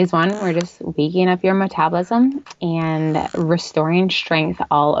 and phase 1, we're just waking up your metabolism and restoring strength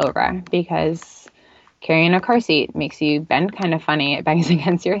all over, because carrying a car seat makes you bend kind of funny. It bangs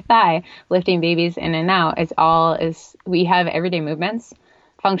against your thigh. Lifting babies in and out, we have everyday movements,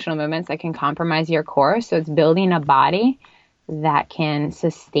 functional movements that can compromise your core. So it's building a body that can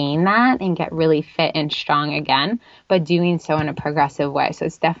sustain that and get really fit and strong again, but doing so in a progressive way. So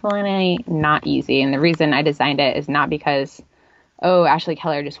it's definitely not easy. And the reason I designed it is not because, Ashley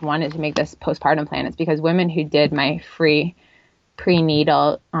Keller just wanted to make this postpartum plan. It's because women who did my free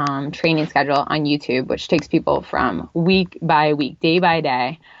prenatal training schedule on YouTube, which takes people from week by week, day by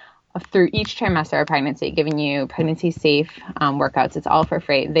day, through each trimester of pregnancy, giving you pregnancy safe workouts. It's all for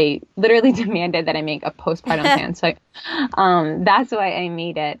free. They literally demanded that I make a postpartum plan. So that's why I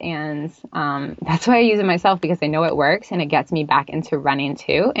made it. And that's why I use it myself, because I know it works and it gets me back into running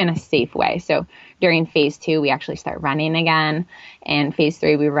too in a safe way. So during phase 2, we actually start running again. And phase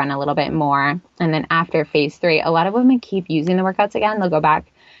 3, we run a little bit more. And then after phase 3, a lot of women keep using the workouts again. They'll go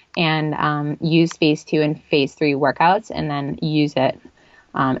back and use phase 2 and phase 3 workouts, and then use it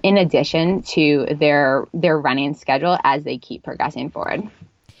in addition to their running schedule as they keep progressing forward.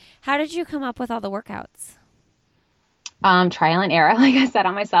 How did you come up with all the workouts? Trial and error, like I said,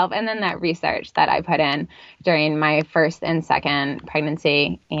 on myself, and then that research that I put in during my first and second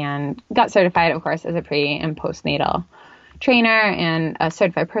pregnancy, and got certified, of course, as a pre and postnatal trainer and a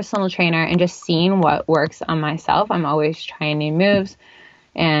certified personal trainer, and just seeing what works on myself. I'm always trying new moves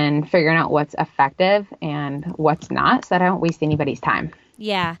and figuring out what's effective and what's not, so that I don't waste anybody's time.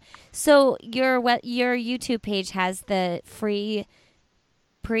 Yeah. So your YouTube page has the free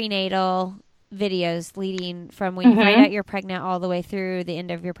prenatal videos leading from when you find out you're pregnant all the way through the end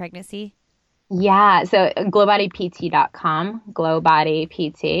of your pregnancy. Yeah. So glowbodypt.com,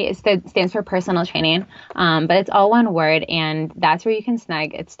 glowbodypt, it stands for personal training, but it's all one word, and that's where you can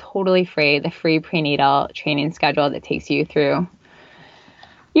snag. It's totally free. The free prenatal training schedule that takes you through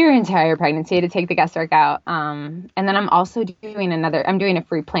your entire pregnancy to take the guesswork out. And then I'm also doing a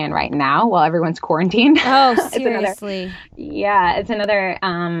free plan right now while everyone's quarantined. Oh, seriously? It's another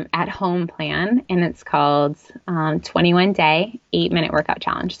at-home plan, and it's called 21-day 8-minute workout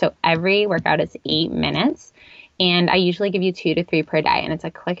challenge. So every workout is 8 minutes, and I usually give you 2 to 3 per day, and it's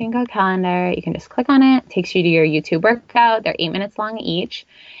a click and go calendar. You can just click on it. It takes you to your YouTube workout. They're 8 minutes long each.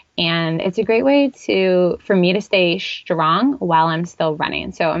 And it's a great way for me to stay strong while I'm still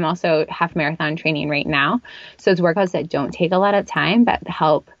running. So I'm also half marathon training right now. So it's workouts that don't take a lot of time, but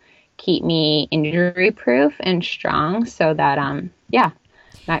help keep me injury proof and strong, so that,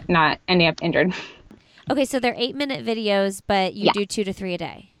 not ending up injured. Okay. So they're 8-minute videos, but you do 2 to 3 a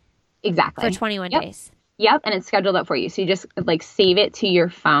day. Exactly. For 21 days. Yep, and it's scheduled up for you. So you just save it to your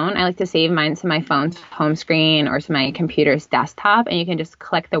phone. I like to save mine to my phone's home screen or to my computer's desktop, and you can just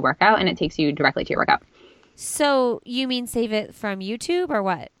click the workout and it takes you directly to your workout. So you mean save it from YouTube or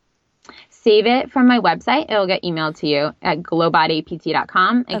what? Save it from my website. It'll get emailed to you at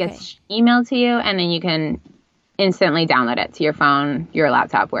glowbodypt.com. It gets emailed to you, and then you can instantly download it to your phone, your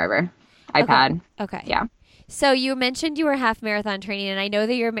laptop, wherever. iPad. Okay. Yeah. So you mentioned you were half marathon training, and I know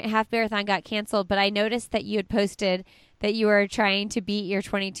that your half marathon got canceled, but I noticed that you had posted that you were trying to beat your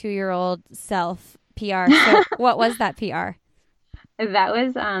 22-year-old self PR. So what was that PR? That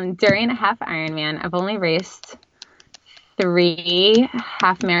was during a half Ironman. I've only raced 3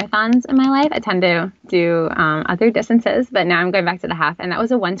 half marathons in my life. I tend to do other distances, but now I'm going back to the half, and that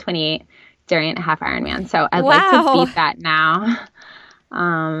was a 1:28 during a half Ironman. So I'd like to beat that now.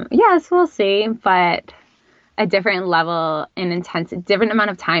 Yes, we'll see, but a different level and different amount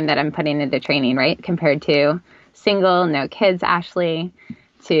of time that I'm putting into training, right? Compared to single, no kids, Ashley,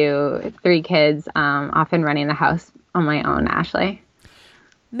 to 3 kids, often running the house on my own, Ashley.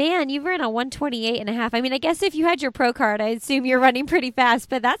 Man, you ran a 1:28.5. I mean, I guess if you had your pro card, I assume you're running pretty fast,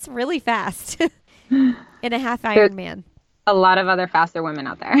 but that's really fast in a half Ironman. A lot of other faster women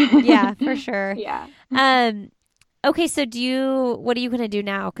out there. Yeah, for sure. Yeah. Okay, so what are you going to do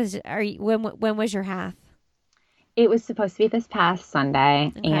now? Because when was your half? It was supposed to be this past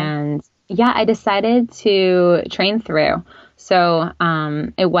Sunday, and yeah, I decided to train through. So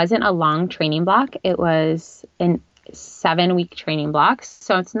it wasn't a long training block. It was an 7-week training blocks.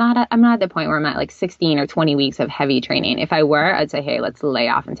 So I'm not at the point where I'm at like 16 or 20 weeks of heavy training. If I were, I'd say, hey, let's lay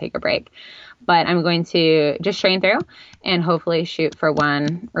off and take a break. But I'm going to just train through and hopefully shoot for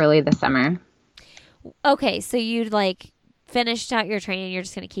one early this summer. Okay, so you'd finished out your training. You're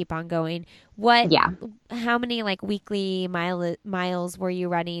just going to keep on going. How many weekly miles were you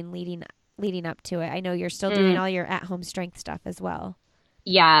running leading up to it? I know you're still doing all your at-home strength stuff as well.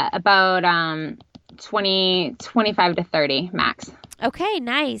 Yeah, about 25 to 30 max. Okay,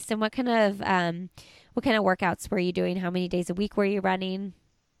 nice. And what kind of workouts were you doing? How many days a week were you running?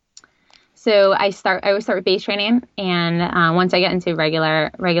 So I always start with base training, and once I get into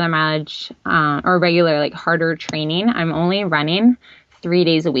regular mileage or regular harder training, I'm only running 3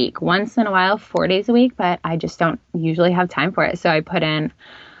 days a week. Once in a while, 4 days a week, but I just don't usually have time for it. So I put in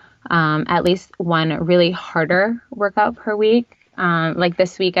at least one really harder workout per week. Like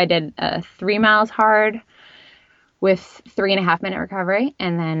this week, I did 3 miles hard with 3.5 minute recovery,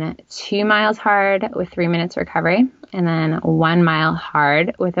 and then 2 miles hard with 3 minutes recovery, and then 1 mile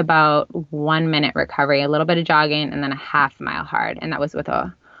hard with about 1 minute recovery, a little bit of jogging, and then a half mile hard. And that was with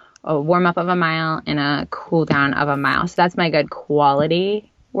a warm up of a mile and a cool down of a mile. So that's my good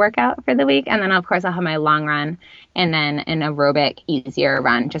quality workout for the week. And then of course I'll have my long run and then an aerobic easier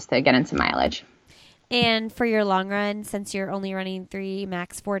run just to get into mileage. And for your long run, since you're only running 3,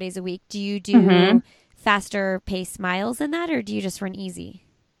 max 4 days a week, do you do faster pace miles than that, or do you just run easy?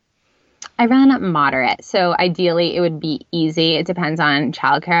 I run up moderate. So ideally it would be easy. It depends on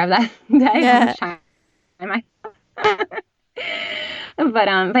childcare of that day. Yeah.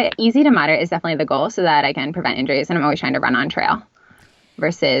 But easy to moderate is definitely the goal so that I can prevent injuries. And I'm always trying to run on trail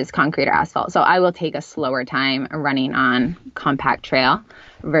versus concrete or asphalt. So I will take a slower time running on compact trail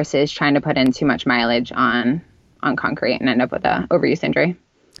versus trying to put in too much mileage on concrete and end up with a overuse injury.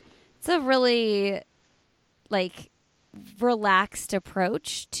 It's a really relaxed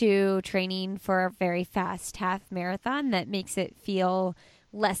approach to training for a very fast half marathon that makes it feel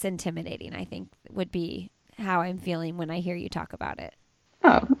less intimidating, I think would be how I'm feeling when I hear you talk about it.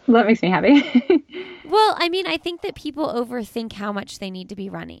 Oh, that makes me happy. Well, I mean, I think that people overthink how much they need to be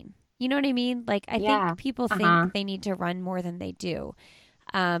running. You know what I mean? I think people think they need to run more than they do.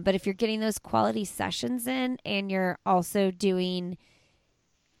 But if you're getting those quality sessions in and you're also doing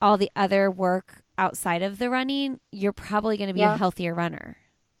all the other work outside of the running, you're probably going to be a healthier runner.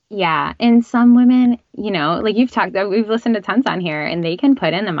 Yeah. And some women, we've listened to tons on here, and they can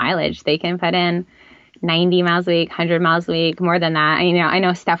put in the mileage. They can put in 90 miles a week, 100 miles a week, more than that. I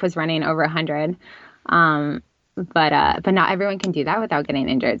know Steph was running over 100. But not everyone can do that without getting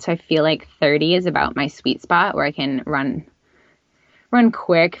injured. So I feel like 30 is about my sweet spot where I can run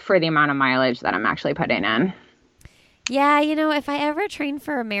quick for the amount of mileage that I'm actually putting in. Yeah, if I ever train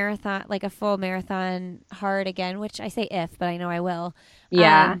for a marathon, like a full marathon hard again, which I say if, but I know I will.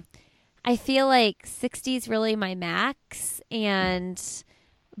 Yeah. I feel like 60 is really my max,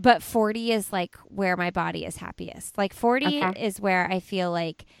 but 40 is where my body is happiest. 40 is where I feel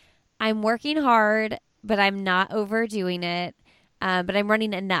like I'm working hard, but I'm not overdoing it. But I'm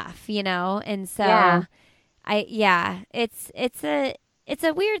running enough, And so it's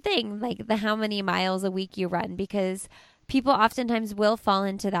a weird thing, the how many miles a week you run, because people oftentimes will fall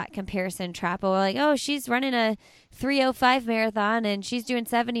into that comparison trap of oh, she's running a 3:05 marathon and she's doing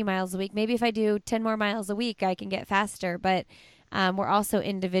 70 miles a week. Maybe if I do 10 more miles a week, I can get faster. But we're also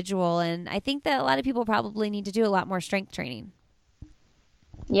individual. And I think that a lot of people probably need to do a lot more strength training.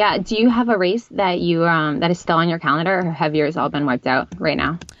 Yeah. Do you have a race that you that is still on your calendar, or have yours all been wiped out right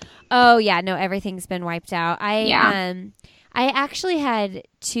now? Oh yeah, no, everything's been wiped out. Yeah. I actually had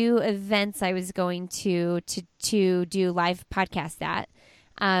 2 events I was going to do live podcast at.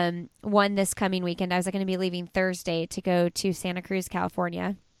 One this coming weekend. I was going to be leaving Thursday to go to Santa Cruz,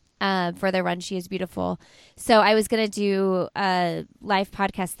 California, for the Run She Is Beautiful. So I was going to do a live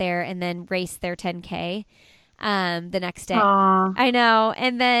podcast there and then race their 10K. The next day. Aw. I know.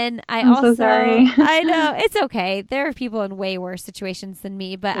 And then I'm so sorry. I know, it's okay. There are people in way worse situations than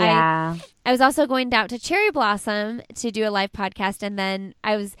me, but Yeah. I was also going down to Cherry Blossom to do a live podcast. And then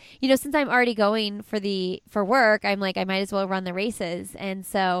I was, since I'm already going for work, I'm like, I might as well run the races. And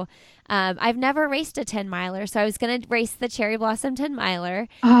so, I've never raced a 10 miler. So I was going to race the Cherry Blossom 10 miler.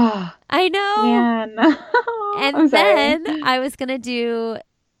 Oh, I know. man. And I'm sorry. then I was going to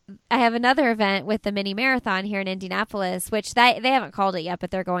I have another event with the mini marathon here in Indianapolis, which they haven't called it yet, but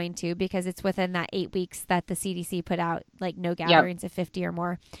they're going to, because it's within that 8 weeks that the CDC put out, like no gatherings of 50 or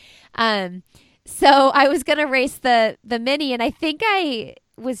more. So I was going to race the mini, and I think I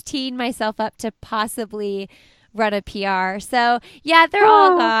was teeing myself up to possibly run a PR. So yeah, they're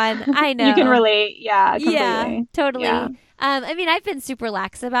all gone. I know. You can relate. Yeah, completely. Yeah, totally. Yeah. I mean, I've been super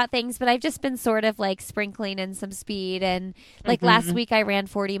lax about things, but I've just been sort of like sprinkling in some speed. And like last week I ran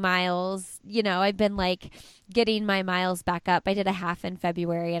 40 miles. I've been like getting my miles back up. I did a half in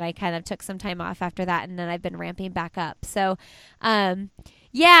February, and I kind of took some time off after that. And then I've been ramping back up. So,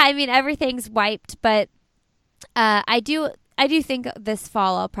 yeah, I mean, everything's wiped, but I do think this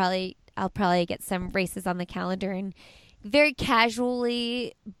fall I'll probably get some races on the calendar, and very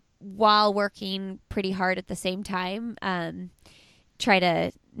casually, while working pretty hard at the same time, try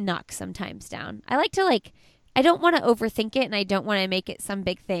to knock some times down. I like to I don't want to overthink it, and I don't want to make it some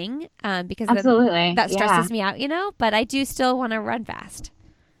big thing, because Absolutely. that stresses me out, but I do still want to run fast.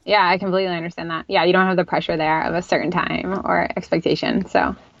 Yeah, I completely understand that. Yeah, you don't have the pressure there of a certain time or expectation.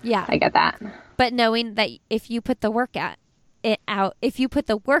 So Yeah. I get that. But knowing that if you put the work if you put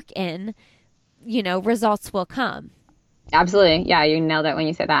the work in, results will come. Absolutely. Yeah, you nailed it when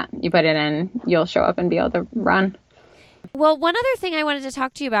you said that. You put it in, you'll show up and be able to run. Well, one other thing I wanted to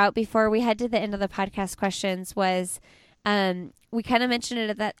talk to you about before we head to the end of the podcast questions was, we kind of mentioned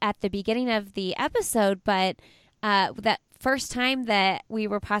it at the beginning of the episode, but that first time that we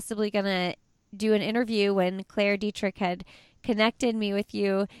were possibly going to do an interview, when Claire Dietrich had connected me with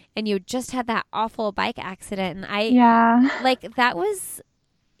you, and you just had that awful bike accident. And that was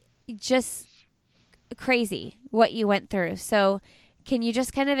just crazy what you went through. So can you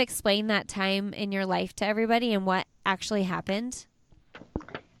just kind of explain that time in your life to everybody and what actually happened?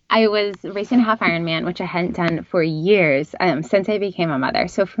 I was racing a half Ironman, which I hadn't done for years, since I became a mother.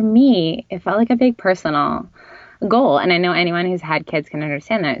 So for me, it felt like a big personal goal. And I know anyone who's had kids can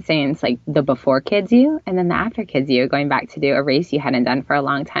understand that, saying it's like the before kids you and then the after kids you, going back to do a race you hadn't done for a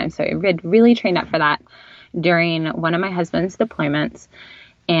long time. So I really trained up for that during one of my husband's deployments,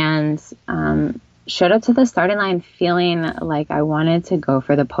 and showed up to the starting line feeling like I wanted to go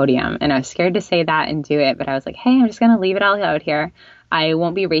for the podium. And I was scared to say that and do it, but I was like, hey, I'm just going to leave it all out here. I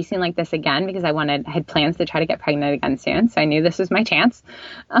won't be racing like this again, because I had plans to try to get pregnant again soon. So I knew this was my chance.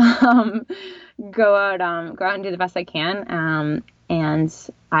 Go out and do the best I can.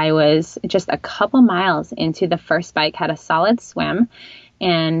 And I was just a couple miles into the first bike, had a solid swim,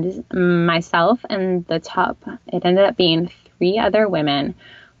 and myself and the top, it ended up being 3 other women.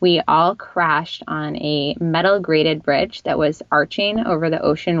 We all crashed on a metal grated bridge that was arching over the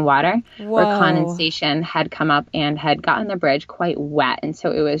ocean water. Whoa. Where condensation had come up and had gotten the bridge quite wet. And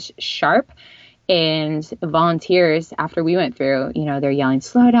so it was sharp. And volunteers, after we went through, they're yelling,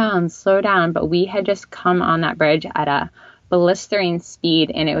 slow down, slow down. But we had just come on that bridge at a blistering speed,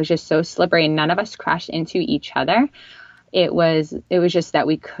 and it was just so slippery. None of us crashed into each other. It was just that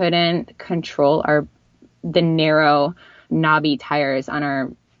we couldn't control the narrow, knobby tires on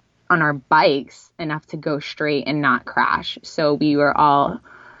our bikes enough to go straight and not crash. So we were all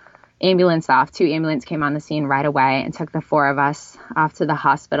ambulance off. 2 ambulances came on the scene right away and took the 4 of us off to the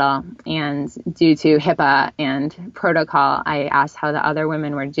hospital. And due to HIPAA and protocol, I asked how the other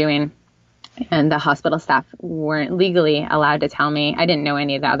women were doing, and the hospital staff weren't legally allowed to tell me. I didn't know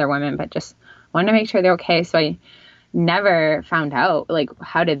any of the other women, but just wanted to make sure they're okay. So I never found out,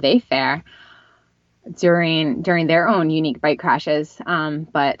 how did they fare during their own unique bike crashes.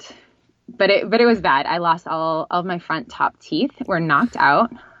 But it was bad. I lost all of my front top teeth, were knocked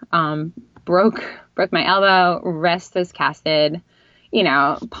out, broke my elbow, wrist was casted,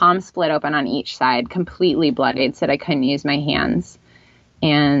 palm split open on each side, completely bloodied, so that I couldn't use my hands.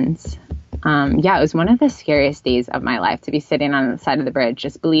 And it was one of the scariest days of my life to be sitting on the side of the bridge,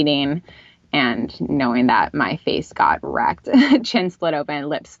 just bleeding and knowing that my face got wrecked, chin split open,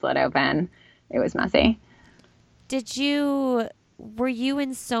 lips split open. It was messy. Were you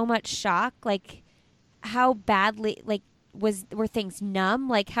in so much shock? Like, how badly, like, were things numb?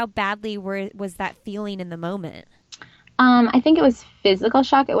 Like, how badly was that feeling in the moment? I think it was physical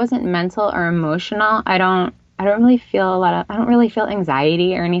shock. It wasn't mental or emotional. I don't really feel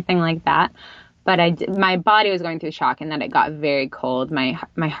anxiety or anything like that. But my body was going through shock, and then it got very cold. My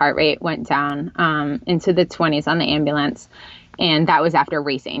heart rate went down into the 20s on the ambulance, and that was after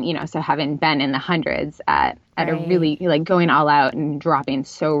racing. So having been in the hundreds at a really, like, going all out and dropping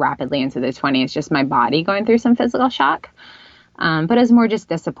so rapidly into the 20s, just my body going through some physical shock. But it was more just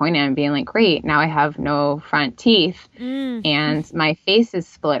disappointed and being like, great, now I have no front teeth and my face is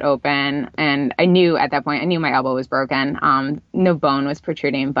split open. And I knew at that point, my elbow was broken. No bone was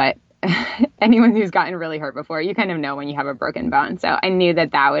protruding, but anyone who's gotten really hurt before, you kind of know when you have a broken bone. So I knew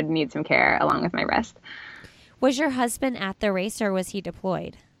that would need some care along with my wrist. Was your husband at the race, or was he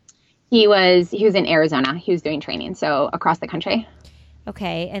deployed? He was in Arizona. He was doing training, so across the country.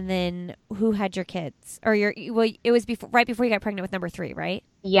 Okay, and then who had your kids? Or it was right before you got pregnant with number 3, right?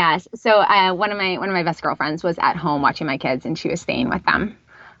 Yes. So one of my best girlfriends was at home watching my kids, and she was staying with them.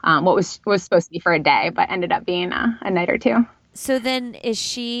 What was supposed to be for a day, but ended up being a night or two. So then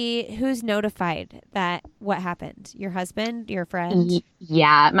who's notified that what happened? Your husband, your friend?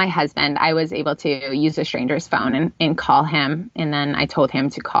 Yeah, my husband. I was able to use a stranger's phone and call him. And then I told him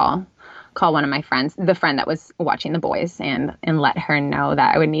to call one of my friends, the friend that was watching the boys, and let her know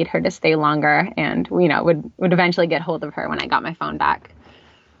that I would need her to stay longer, and, would eventually get hold of her when I got my phone back.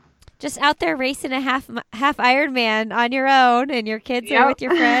 Just out there racing a half Ironman on your own, and your kids are with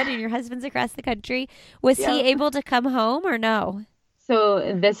your friend, and your husband's across the country. Was he able to come home or no?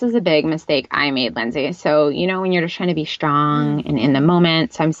 So this is a big mistake I made, Lindsay. So, when you're just trying to be strong and in the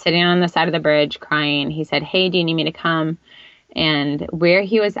moment. So I'm sitting on the side of the bridge crying. He said, hey, do you need me to come? And where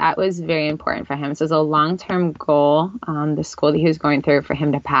he was at was very important for him. So it was a long-term goal, the school that he was going through, for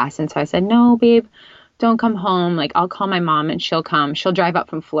him to pass. And so I said, no, babe, don't come home. Like, I'll call my mom and she'll come. She'll drive up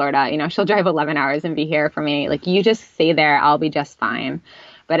from Florida. She'll drive 11 hours and be here for me. Like, you just stay there. I'll be just fine.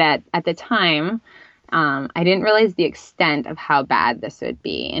 But at the time, I didn't realize the extent of how bad this would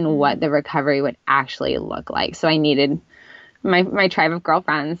be and what the recovery would actually look like. So I needed my tribe of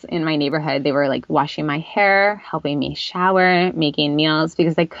girlfriends in my neighborhood. They were like washing my hair, helping me shower, making meals,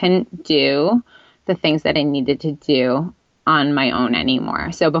 because I couldn't do the things that I needed to do on my own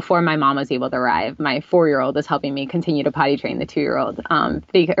anymore. So before my mom was able to arrive, my 4-year-old was helping me continue to potty train the 2-year-old,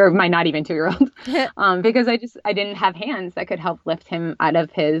 or my not even 2-year-old, because I didn't have hands that could help lift him out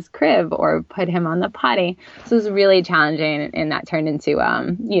of his crib or put him on the potty. So it was really challenging, and that turned into,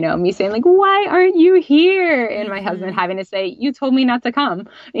 me saying, like, why aren't you here? And my husband having to say, you told me not to come,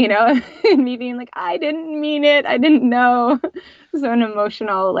 and me being like, I didn't mean it. I didn't know. So an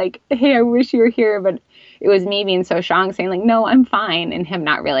emotional, like, hey, I wish you were here, but it was me being so strong, saying, like, no, I'm fine, and him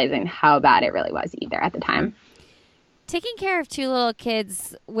not realizing how bad it really was either at the time. Taking care of 2 little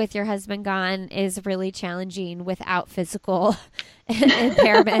kids with your husband gone is really challenging without physical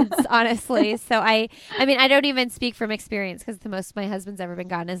impairments, honestly. So I mean, I don't even speak from experience, because the most my husband's ever been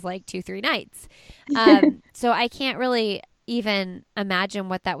gone is like 2-3 nights. So I can't really even imagine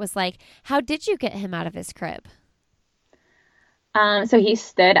what that was like. How did you get him out of his crib? So he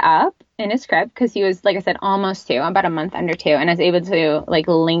stood up in his crib, because he was, like I said, almost 2, about a month under 2. And I was able to, like,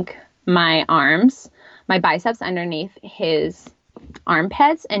 link my arms, my biceps underneath his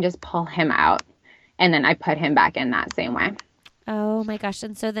armpits, and just pull him out. And then I put him back in that same way. Oh my gosh.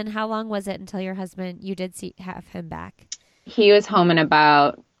 And so then how long was it until you did have him back? He was home in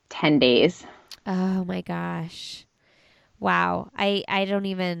about 10 days. Oh my gosh. Wow. I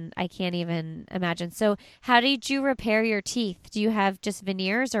can't even imagine. So how did you repair your teeth? Do you have just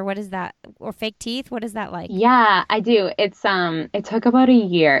veneers, or what is that? Or fake teeth? What is that like? Yeah, I do. It took about a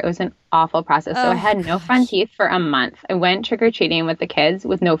year. It was an awful process. So I had no front teeth for a month. I went trick-or-treating with the kids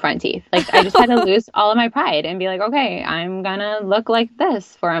with no front teeth. Like, I just had to lose all of my pride and be like, okay, I'm gonna look like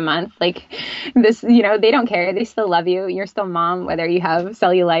this for a month. Like, this, they don't care. They still love you. You're still mom, whether you have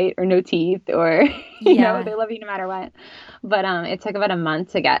cellulite or no teeth, or, they love you no matter what. But it took about a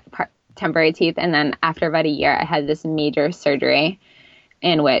month to get temporary teeth. And then after about a year, I had this major surgery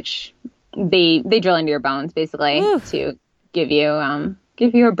in which they drill into your bones, basically, to give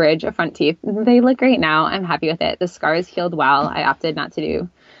you a bridge of front teeth. They look great now. I'm happy with it. The scars healed well. I opted not to do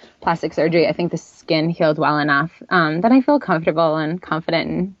plastic surgery. I think the skin healed well enough that I feel comfortable and confident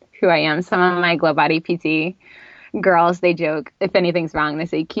in who I am. Some of my Glow Body PT girls, they joke, if anything's wrong, they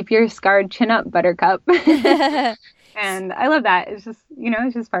say, keep your scarred chin up, buttercup. And I love that. It's just,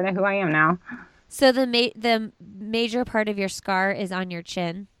 it's just part of who I am now. So the major part of your scar is on your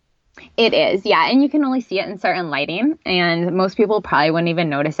chin. It is, yeah. And you can only see it in certain lighting. And most people probably wouldn't even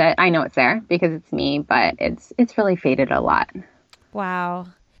notice it. I know it's there because it's me, but it's really faded a lot. Wow.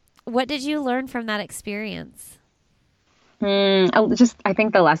 What did you learn from that experience? I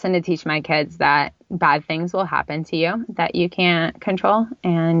think the lesson to teach my kids that bad things will happen to you that you can't control.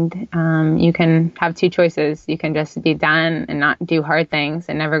 And you can have two choices. You can just be done and not do hard things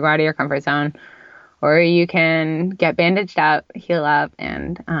and never go out of your comfort zone. Or you can get bandaged up, heal up,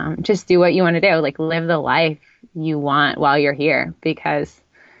 and just do what you want to do. Like live the life you want while you're here, because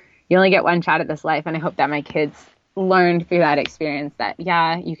you only get one shot at this life. And I hope that my kids learned through that experience that,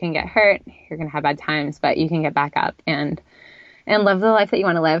 yeah, you can get hurt, you're going to have bad times, but you can get back up and live the life that you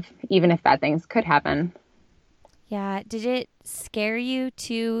want to live, even if bad things could happen. Yeah. Did it scare you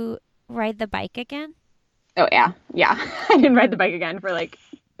to ride the bike again? Oh, yeah. Yeah. I didn't ride the bike again for like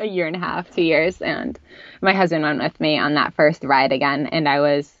a year and a half, 2 years. And my husband went with me on that first ride again. And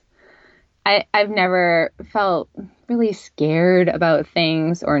I've never felt really scared about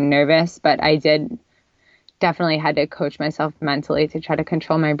things or nervous, but I definitely had to coach myself mentally to try to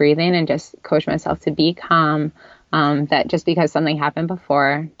control my breathing and just coach myself to be calm. That just because something happened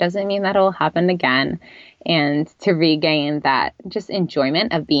before doesn't mean that it will happen again. And to regain that just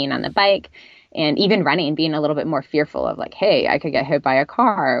enjoyment of being on the bike and even running, being a little bit more fearful of like, hey, I could get hit by a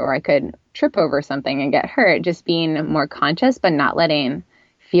car or I could trip over something and get hurt. Just being more conscious, but not letting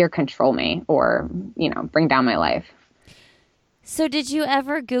fear control me or, bring down my life. So did you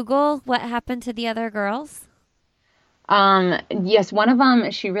ever Google what happened to the other girls? Yes, one of them,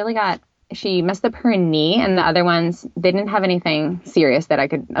 she messed up her knee, and the other ones, they didn't have anything serious that I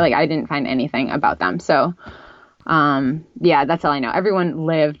didn't find anything about them. So, yeah, that's all I know. Everyone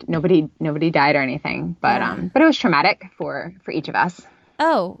lived, nobody died or anything, but it was traumatic for each of us.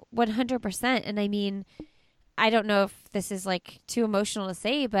 Oh, 100%. And I mean, I don't know if this is like too emotional to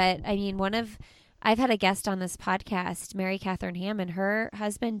say, but I mean, I've had a guest on this podcast, Mary Catherine Hammond. Her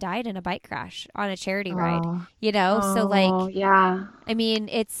husband died in a bike crash on a charity ride, so like, yeah, I mean,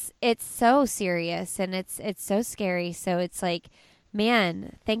 it's so serious and it's so scary. So it's like,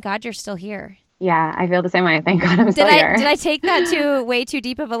 man, thank God you're still here. Yeah, I feel the same way. Thank God I'm still here. Did I take that to way too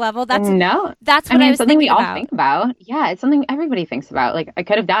deep of a level? That's what I was something thinking we all about. think about. Yeah, it's something everybody thinks about. Like I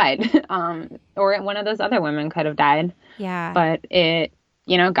could have died, or one of those other women could have died. Yeah, but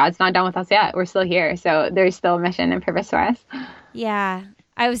God's not done with us yet. We're still here, so there's still a mission and purpose for us. Yeah,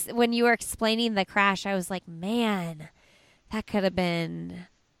 when you were explaining the crash, I was like, man, that could have been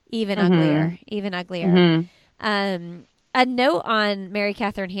even uglier. Mm-hmm. A note on Mary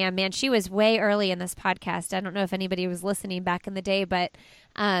Catherine Ham, man, she was way early in this podcast. I don't know if anybody was listening back in the day, but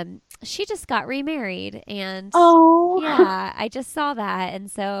she just got remarried. And yeah, I just saw that. And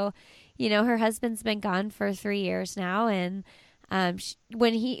so, her husband's been gone for 3 years now. And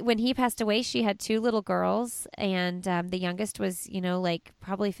when he passed away, she had 2 little girls. And the youngest was, like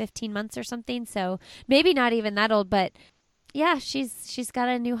probably 15 months or something. So maybe not even that old, but yeah, she's got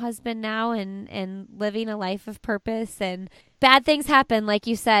a new husband now and living a life of purpose, and bad things happen, like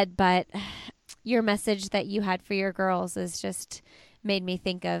you said, but your message that you had for your girls is just made me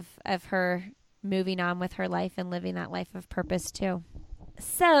think of her moving on with her life and living that life of purpose too.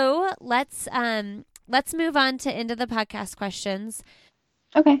 So let's move on to end of the podcast questions.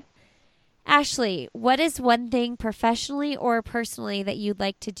 Okay. Ashley, what is one thing professionally or personally that you'd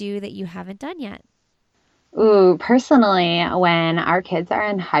like to do that you haven't done yet? Ooh, personally, when our kids are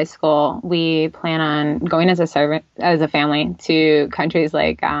in high school, we plan on going as a family to countries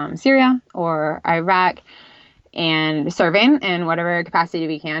like Syria or Iraq and serving in whatever capacity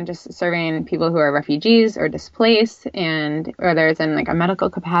we can, just serving people who are refugees or displaced, and whether it's in like a medical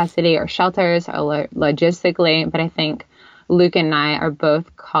capacity or shelters or logistically. But I think Luke and I are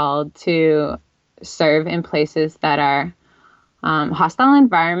both called to serve in places that are hostile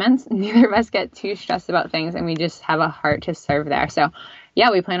environments. Neither of us get too stressed about things, and we just have a heart to serve there. So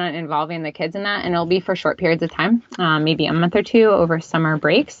yeah, we plan on involving the kids in that, and it'll be for short periods of time, maybe a month or 2 over summer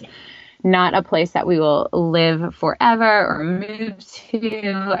breaks. Not a place that we will live forever or move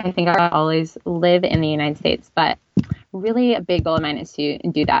to. I think I'll always live in the United States, but really a big goal of mine is to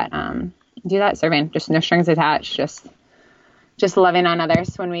do that serving, just no strings attached, just loving on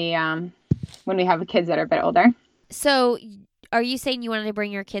others when we have kids that are a bit older. So are you saying you wanted to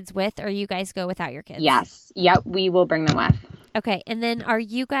bring your kids with, or you guys go without your kids? Yes. Yep. We will bring them with. Okay. And then are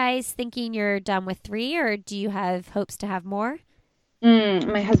you guys thinking you're done with 3, or do you have hopes to have more?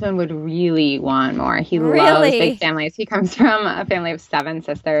 My husband would really want more. He loves big families. He comes from a family of 7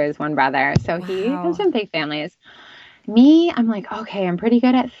 sisters, 1 brother. So He comes from big families. Me, I'm like, okay, I'm pretty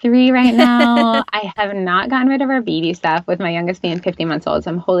good at 3 right now. I have not gotten rid of our baby stuff with my youngest being 15 months old,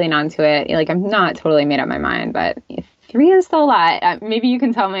 so I'm holding on to it. Like, I'm not totally made up my mind, but if 3 is still a lot. Maybe you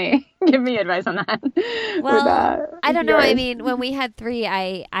can tell me, give me advice on that. Well, I With don't know. I yours. mean, when we had 3,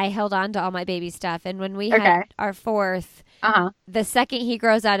 I held on to all my baby stuff. And when we had Okay. our 4th, Uh-huh. the second he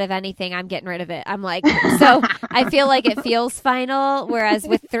grows out of anything, I'm getting rid of it. I'm like, so I feel like it feels final. Whereas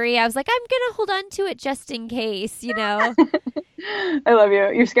with 3, I was like, I'm going to hold on to it just in case, you know? I love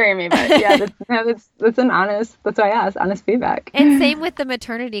you. You're scaring me, but yeah, that's an honest. That's why I asked. Honest feedback. And same with the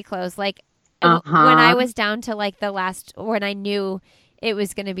maternity clothes. Like when I Uh-huh. was down to like the last, when I knew it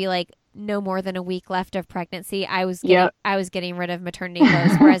was going to be like no more than a week left of pregnancy, Yep. I was getting rid of maternity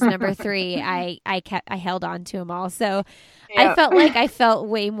clothes. Whereas number 3, I held on to them all. So I Yep. felt like I felt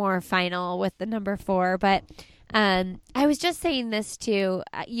way more final with the number 4. But I was just saying this too.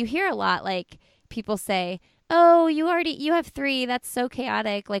 You hear a lot like people say, "Oh, you have 3. That's so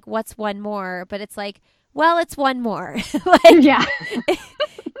chaotic. Like, what's one more?" But it's like, well, it's one more. Like, Yeah,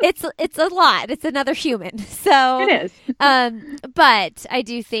 it's a lot. It's another human. So, it is. but I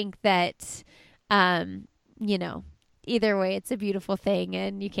do think that, you know, either way, it's a beautiful thing,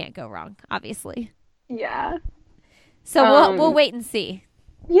 and you can't go wrong, obviously. Yeah. So we'll Um, wait and see.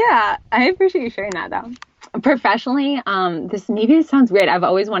 yeah, I appreciate you sharing that though. Professionally, this maybe it sounds weird. I've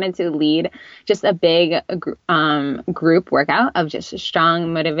always wanted to lead just a big group workout of just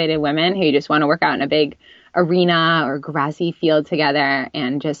strong, motivated women who just want to work out in a big arena or grassy field together.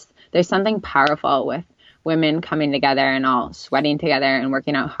 And just there's something powerful with women coming together and all sweating together and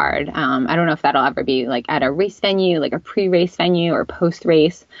working out hard. I don't know if that'll ever be like at a race venue, like a pre-race venue or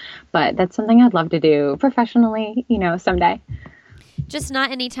post-race, but that's something I'd love to do professionally, someday. Just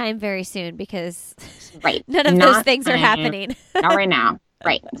not anytime very soon because Right. none of those things are happening. Not right now.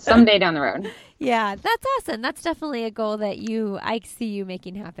 Right. Someday down the road. Yeah, that's awesome. That's definitely a goal that I see you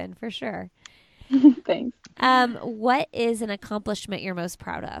making happen for sure. Thanks. What is an accomplishment you're most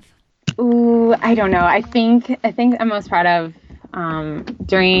proud of? Ooh, I don't know. I think I'm most proud of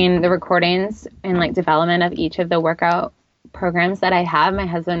during the recordings and like development of each of the workout programs that I have. My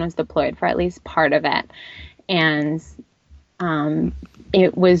husband was deployed for at least part of it, and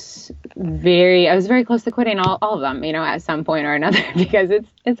it was I was very close to quitting all of them, at some point or another, because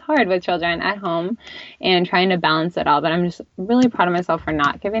it's hard with children at home and trying to balance it all. But I'm just really proud of myself for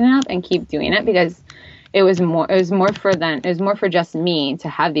not giving it up and keep doing it, because it was more for just me to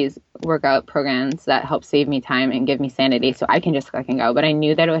have these workout programs that help save me time and give me sanity so I can just click and go. But I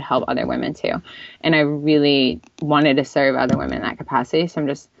knew that it would help other women too. And I really wanted to serve other women in that capacity. So I'm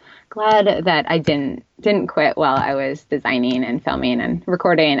just glad that I didn't quit while I was designing and filming and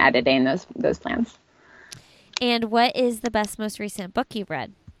recording and editing those plans. And what is the best, most recent book you've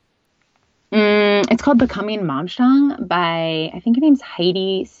read? It's called Becoming Mom Strong by, I think her name's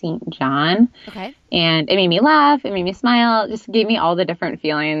Heidi St. John. Okay. And it made me laugh. It made me smile. Just gave me all the different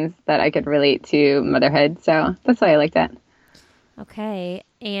feelings that I could relate to motherhood. So that's why I liked it. Okay.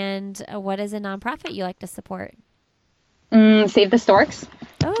 And what is a nonprofit you like to support? Save the Storks.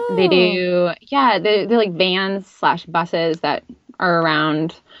 Oh. They do, yeah, they're like vans/buses that are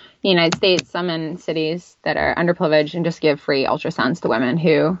around the United States, some in cities that are underprivileged, and just give free ultrasounds to women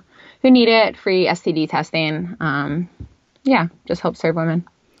who need it, free STD testing. Just help serve women.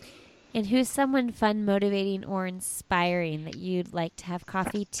 And who's someone fun, motivating, or inspiring that you'd like to have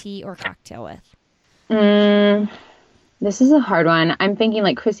coffee, tea, or cocktail with? This is a hard one. I'm thinking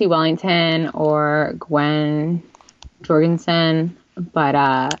like Chrissy Wellington or Gwen Jorgensen, but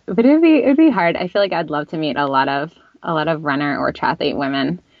it'd be hard. I feel like I'd love to meet a lot of runner or triathlete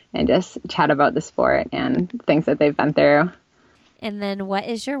women and just chat about the sport and things that they've been through. And then what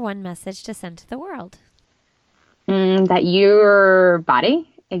is your one message to send to the world? That your body,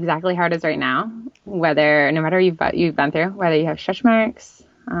 exactly how it is right now, no matter what you've been through, whether you have stretch marks,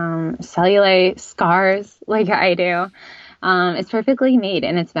 cellulite, scars like I do, it's perfectly made,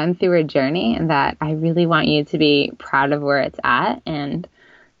 and it's been through a journey, and that I really want you to be proud of where it's at and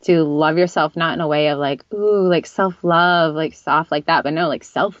to love yourself, not in a way of like, ooh, like self-love, like soft like that, but no, like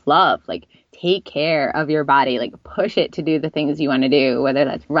self-love, like take care of your body, like push it to do the things you want to do, whether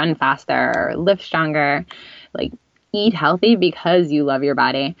that's run faster or lift stronger, like eat healthy because you love your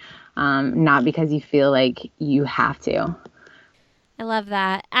body, not because you feel like you have to. I love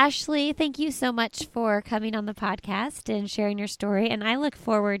that. Ashley, thank you so much for coming on the podcast and sharing your story. And I look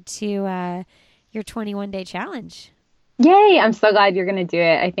forward to your 21-day challenge. Yay! I'm so glad you're going to do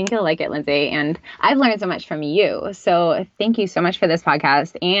it. I think you'll like it, Lindsay. And I've learned so much from you. So thank you so much for this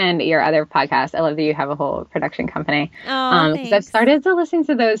podcast and your other podcast. I love that you have a whole production company. Oh, because I've started to listen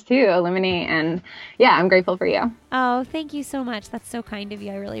to those too, Illuminate. And yeah, I'm grateful for you. Oh, thank you so much. That's so kind of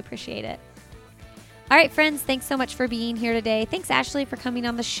you. I really appreciate it. All right, friends, thanks so much for being here today. Thanks, Ashley, for coming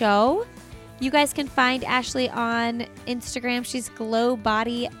on the show. You guys can find Ashley on Instagram. She's Glow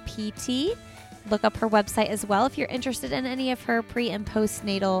Body PT. Look up her website as well if you're interested in any of her pre- and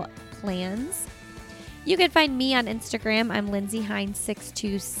postnatal plans. You can find me on Instagram. I'm Lindsay Hein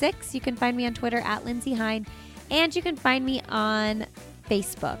 626. You can find me on Twitter at Lindsay Hein. And you can find me on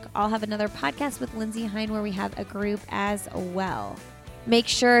Facebook. I'll have another podcast with Lindsay Hein where we have a group as well. Make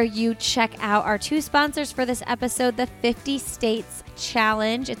sure you check out our 2 sponsors for this episode, the 50 States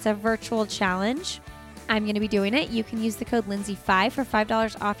Challenge. It's a virtual challenge. I'm going to be doing it. You can use the code Lindsay5 for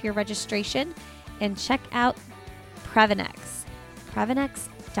 $5 off your registration. And check out Previnex.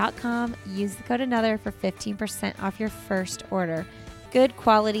 Previnex.com. Use the code ANOTHER for 15% off your first order. Good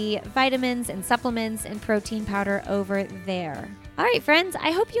quality vitamins and supplements and protein powder over there. All right, friends, I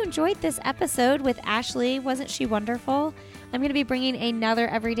hope you enjoyed this episode with Ashley. Wasn't she wonderful? I'm going to be bringing another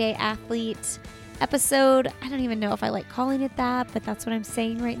Everyday Athlete episode. I don't even know if I like calling it that, but that's what I'm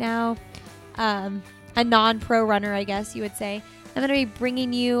saying right now. A non-pro runner, I guess you would say. I'm going to be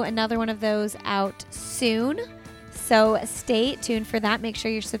bringing you another one of those out soon. So stay tuned for that. Make sure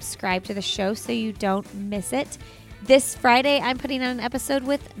you're subscribed to the show so you don't miss it. This Friday, I'm putting out an episode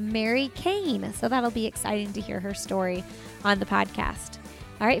with Mary Kane. So that'll be exciting to hear her story on the podcast.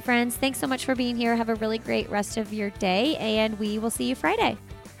 All right, friends, thanks so much for being here. Have a really great rest of your day, and we will see you Friday.